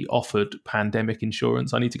specifically offered pandemic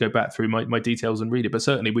insurance. I need to go back through my details and read it, but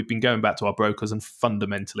certainly we've been going back to our brokers, and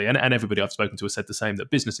fundamentally, and everybody I've spoken to has said the same, that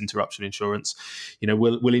business interruption insurance,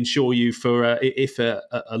 will insure you for if a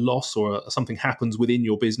loss or something happens within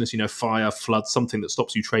your business, fire, flood, something that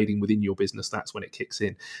stops you trading within your business. That's when it kicks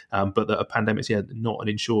in. But that a pandemic's not an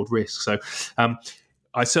insured risk. So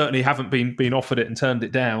I certainly haven't been offered it and turned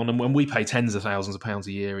it down. And when we pay tens of thousands of pounds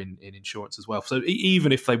a year in insurance as well. So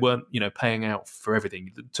even if they weren't, paying out for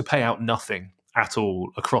everything, to pay out nothing at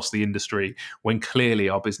all across the industry when clearly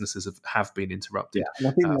our businesses have been interrupted, and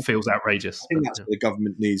I think feels outrageous. I think that's where the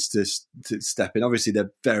government needs to step in. Obviously,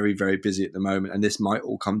 they're very, very busy at the moment, and this might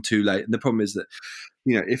all come too late. And the problem is that,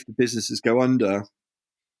 if the businesses go under,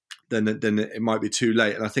 then it might be too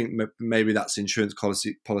late. And I think maybe that's insurance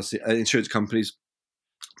companies'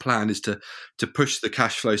 plan, is to push the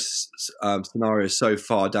cash flow scenario so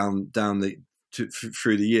far down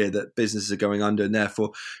through the year that businesses are going under, and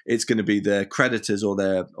therefore it's going to be their creditors or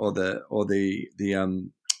the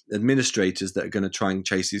administrators that are going to try and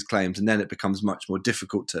chase these claims, and then it becomes much more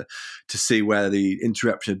difficult to see where the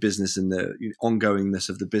interruption of business and the ongoingness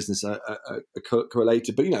of the business are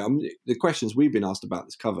correlated. But the questions we've been asked about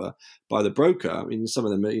this cover by the broker, some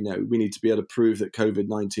of them are, we need to be able to prove that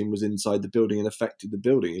COVID-19 was inside the building and affected the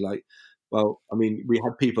building. You're like, well, we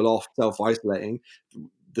had people off self-isolating.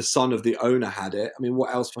 The son of the owner had it.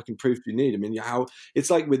 What else fucking proof do you need? How it's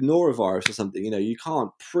like with norovirus or something. You can't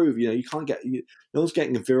prove. You can't get. No one's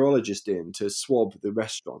getting a virologist in to swab the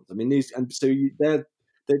restaurant.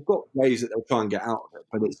 They've got ways that they'll try and get out of it.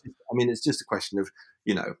 But it's just a question of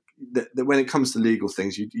that when it comes to legal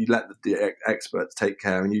things, you let the experts take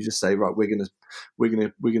care, and you just say, right, we're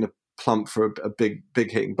gonna plump for a big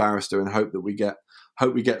hitting barrister and hope we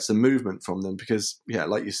get some movement from them, because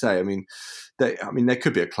like you say, there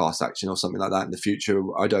could be a class action or something like that in the future.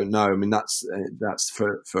 I don't know. That's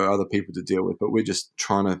for other people to deal with, but we're just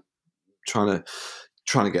trying to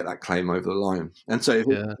get that claim over the line. And so,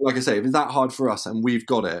 like I say, if it's that hard for us and we've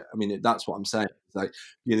got it, that's what I'm saying. It's like,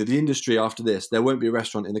 the industry after this, there won't be a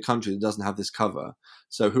restaurant in the country that doesn't have this cover.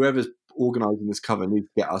 So whoever's organising this cover needs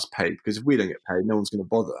to get us paid, because if we don't get paid, no one's going to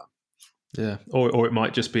bother. Yeah, or it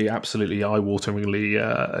might just be absolutely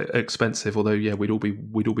eye-wateringly expensive. Although, we'd all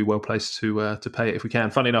be well placed to pay it if we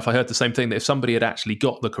can. Funny enough, I heard the same thing, that if somebody had actually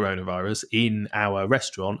got the coronavirus in our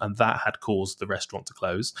restaurant and that had caused the restaurant to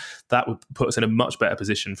close, that would put us in a much better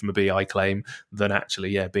position from a BI claim than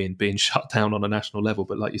actually, being shut down on a national level.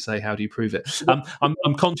 But like you say, how do you prove it?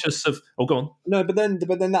 I'm conscious of. Oh, go on. No, but then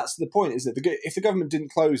that's the point. Is that if the government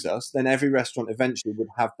didn't close us, then every restaurant eventually would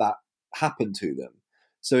have that happen to them.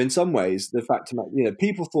 So in some ways, the fact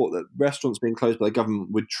people thought that restaurants being closed by the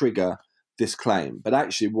government would trigger this claim, but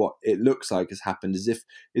actually, what it looks like has happened is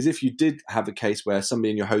if you did have a case where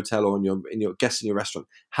somebody in your hotel or in your guest in your restaurant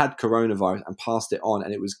had coronavirus and passed it on,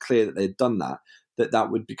 and it was clear that they had done that,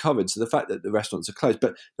 that would be covered. So the fact that the restaurants are closed,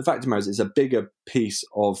 but the fact of the matter is it's a bigger piece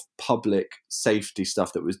of public safety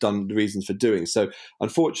stuff that was done, the reasons for doing. So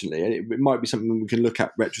unfortunately, it might be something we can look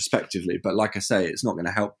at retrospectively, but like I say, it's not going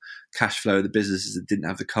to help cash flow of the businesses that didn't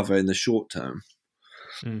have the cover in the short term.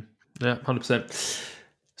 Yeah, 100%.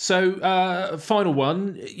 So, final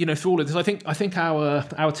one. For all of this, I think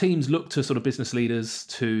our teams look to sort of business leaders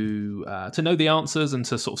to know the answers and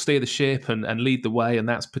to sort of steer the ship and lead the way, and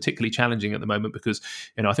that's particularly challenging at the moment because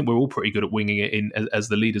I think we're all pretty good at winging it in as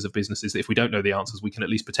the leaders of businesses. If we don't know the answers, we can at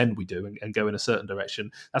least pretend we do and go in a certain direction.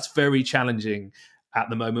 That's very challenging at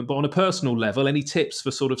the moment. But on a personal level, any tips for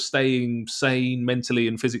sort of staying sane mentally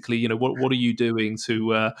and physically? What are you doing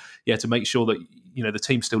to make sure that the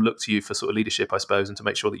team still look to you for sort of leadership, I suppose, and to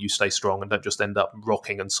make sure that you stay strong and don't just end up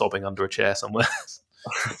rocking and sobbing under a chair somewhere?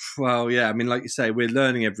 Well, yeah, I mean, like you say, we're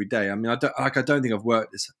learning every day. I mean, I don't think I've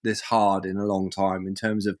worked this hard in a long time in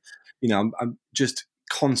terms of, I'm just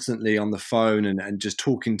constantly on the phone and just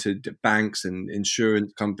talking to banks and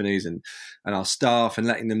insurance companies and our staff and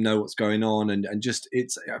letting them know what's going on. And just,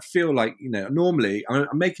 I feel like, normally I'm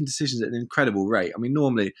making decisions at an incredible rate. I mean,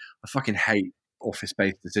 normally I fucking hate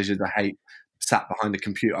office-based decisions. I hate sat behind a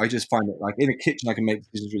computer. I just find it like in a kitchen, I can make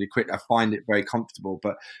decisions really quick. I find it very comfortable.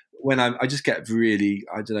 But when I just get really,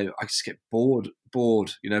 I don't know, I just get bored,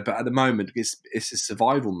 but at the moment it's a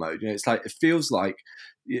survival mode. It's like, it feels like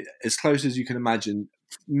as close as you can imagine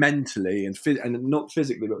mentally and not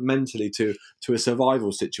physically, but mentally to a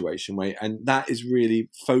survival situation and that is really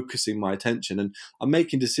focusing my attention. And I'm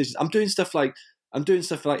making decisions. I'm doing stuff like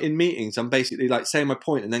in meetings, I'm basically like saying my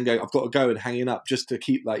point and then going, I've got to go and hanging up just to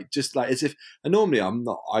keep just like as if, and normally I'm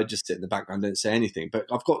not, I just sit in the background, don't say anything, but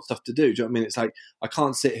I've got stuff to do. Do you know what I mean? It's like, I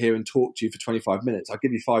can't sit here and talk to you for 25 minutes. I'll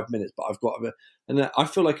give you 5 minutes, but I've got and I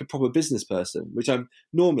feel like a proper business person, which I'm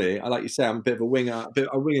normally, I like you say, I'm a bit of a winger,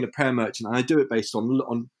 a wing and a prayer merchant. And I do it based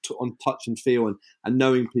on touch and feel and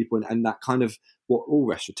knowing people and that kind of what all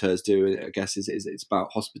restaurateurs do, I guess, is it's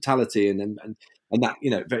about hospitality and that,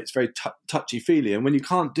 it's very touchy-feely. And when you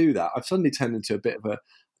can't do that, I've suddenly turned into a bit of a, I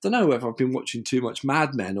don't know whether I've been watching too much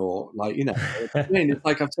Mad Men or it's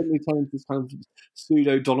like I've suddenly turned into this kind of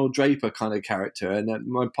pseudo Donald Draper kind of character. And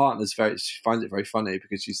my partner's she finds it very funny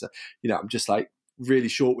because she's, I'm just like really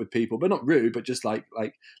short with people, but not rude, but just like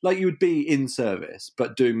you would be in service,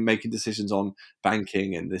 but making decisions on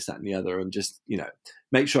banking and this, that, and the other, and just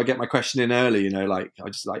make sure I get my question in early. Like I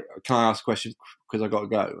just like, can I ask a question because I got to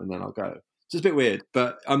go, and then I'll go. It's just a bit weird,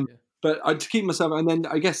 but But to keep myself, and then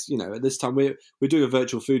I guess at this time we're doing a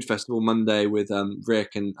virtual food festival Monday with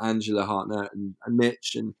Rick and Angela Hartnett and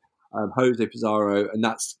Mitch and Jose Pizarro, and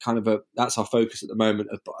that's kind of that's our focus at the moment,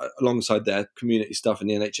 alongside their community stuff and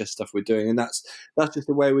the NHS stuff we're doing, and that's just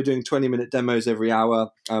the way we're doing 20-minute demos every hour,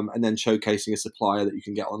 and then showcasing a supplier that you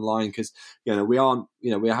can get online because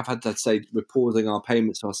we have had to say we're pausing our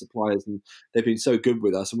payments to our suppliers, and they've been so good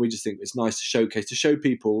with us, and we just think it's nice to show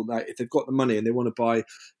people that if they've got the money and they want to buy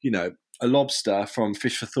a lobster from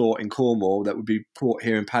Fish for Thought in Cornwall that would be caught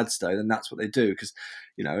here in Padstow, then that's what they do. Because,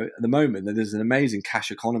 at the moment, there's an amazing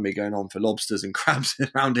cash economy going on for lobsters and crabs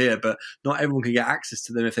around here, but not everyone can get access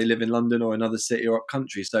to them if they live in London or another city or up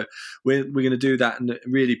country. So we're going to do that and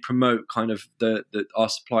really promote kind of our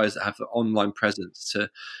suppliers that have the online presence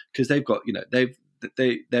because they've got,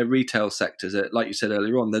 their retail sectors, like you said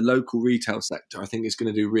earlier on, the local retail sector, I think is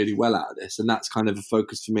going to do really well out of this. And that's kind of a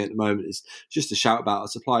focus for me at the moment, is just to shout about our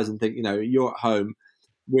suppliers and think, you're at home,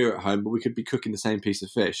 we're at home, but we could be cooking the same piece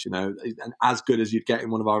of fish, and as good as you'd get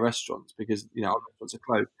in one of our restaurants because, our restaurants are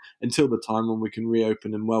closed until the time when we can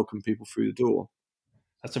reopen and welcome people through the door.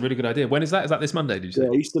 That's a really good idea. When is that? Is that this Monday, did you say?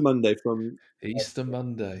 Yeah, Easter Monday Easter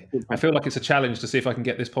Monday. I feel like it's a challenge to see if I can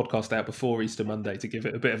get this podcast out before Easter Monday to give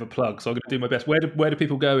it a bit of a plug. So I'm going to do my best. Where do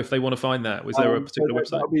people go if they want to find that? Was there a particular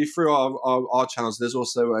website? That'll be through our channels. There's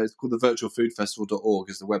also, it's called the virtualfoodfestival.org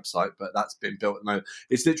is the website, but that's been built at the moment.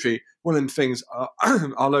 It's literally one of them things,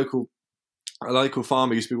 our local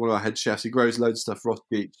farmer used to be one of our head chefs. He grows loads of stuff for Ross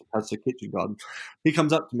Beach, has a kitchen garden. He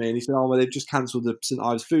comes up to me and he said, well, they've just cancelled the St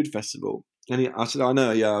Ives Food Festival. And I said, I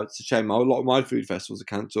know, yeah, it's a shame. A lot of my food festivals are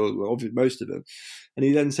cancelled, obviously most of them. And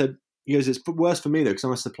he then said, it's worse for me though, because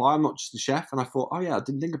I'm a supplier, I'm not just a chef. And I thought, oh yeah, I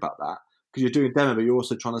didn't think about that, because you're doing a demo, but you're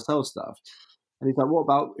also trying to sell stuff. And he's like, what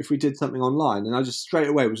about if we did something online? And I just straight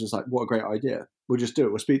away was just like, what a great idea. we'll just do it.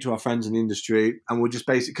 We'll speak to our friends in the industry, and we'll just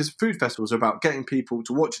basically, because food festivals are about getting people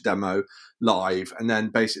to watch a demo live and then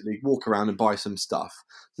basically walk around and buy some stuff.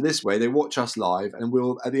 So this way they watch us live, and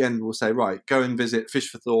we'll, at the end, we'll say, right, go and visit Fish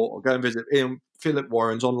for Thought, or go and visit Philip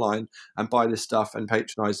Warren's online and buy this stuff and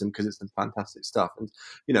patronize them because it's some fantastic stuff. And,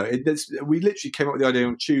 you know, we literally came up with the idea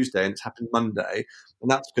on Tuesday and it's happened Monday. And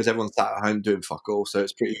that's because everyone's sat at home doing fuck all. So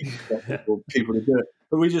it's pretty difficult for people to do it.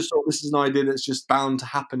 But we just thought this is an idea that's just bound to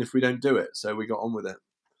happen if we don't do it. So we got on with it.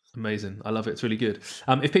 Amazing. I love it. It's really good.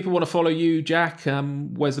 If people want to follow you, Jack,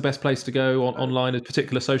 where's the best place to go online? A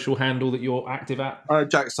particular social handle that you're active at?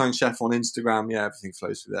 Jack Stein Chef on Instagram. Yeah, everything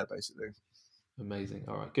flows through there, basically. Amazing.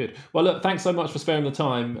 All right, good. Well, look, thanks so much for sparing the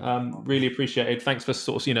time. Really appreciate it. Thanks for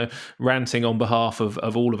sort of, ranting on behalf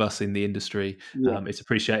of all of us in the industry. Yeah. It's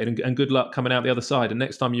appreciated, and good luck coming out the other side. And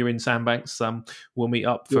next time you're in Sandbanks, we'll meet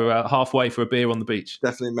up for halfway for a beer on the beach.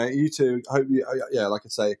 Definitely, mate. You too. I hope you. Yeah, like I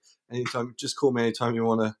say, anytime. Just call me anytime you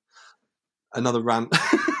want another rant.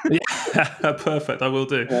 Yeah, perfect. I will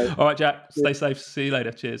do. All right, Jack. Stay safe. See you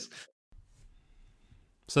later. Cheers.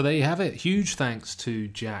 So there you have it. Huge thanks to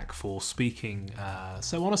Jack for speaking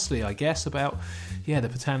so honestly, I guess, about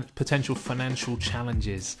the potential financial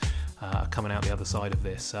challenges coming out the other side of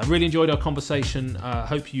this. I really enjoyed our conversation.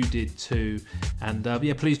 Hope you did too. And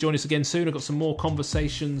please join us again soon. I've got some more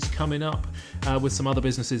conversations coming up with some other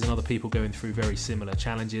businesses and other people going through very similar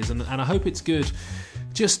challenges. And I hope it's good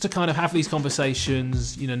just to kind of have these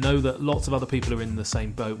conversations, know that lots of other people are in the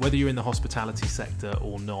same boat, whether you're in the hospitality sector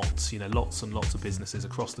or not. Lots and lots of businesses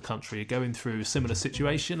across the country are going through a similar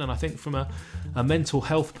situation. And I think from a mental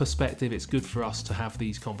health perspective, it's good for us to have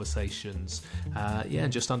these conversations.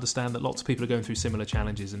 And just understand that lots of people are going through similar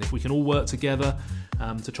challenges. And if we can all work together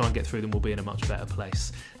to try and get through them, we'll be in a much better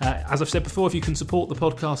place. As I've said before, if you can support the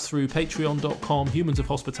podcast through patreon.com,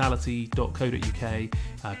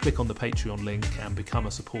 humansofhospitality.co.uk, click on the Patreon link and become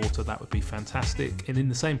a supporter. That would be fantastic. And in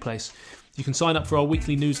the same place, you can sign up for our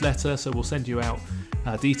weekly newsletter, so we'll send you out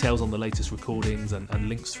details on the latest recordings and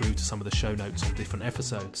links through to some of the show notes on different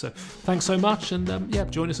episodes. So thanks so much, and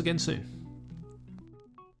join us again soon.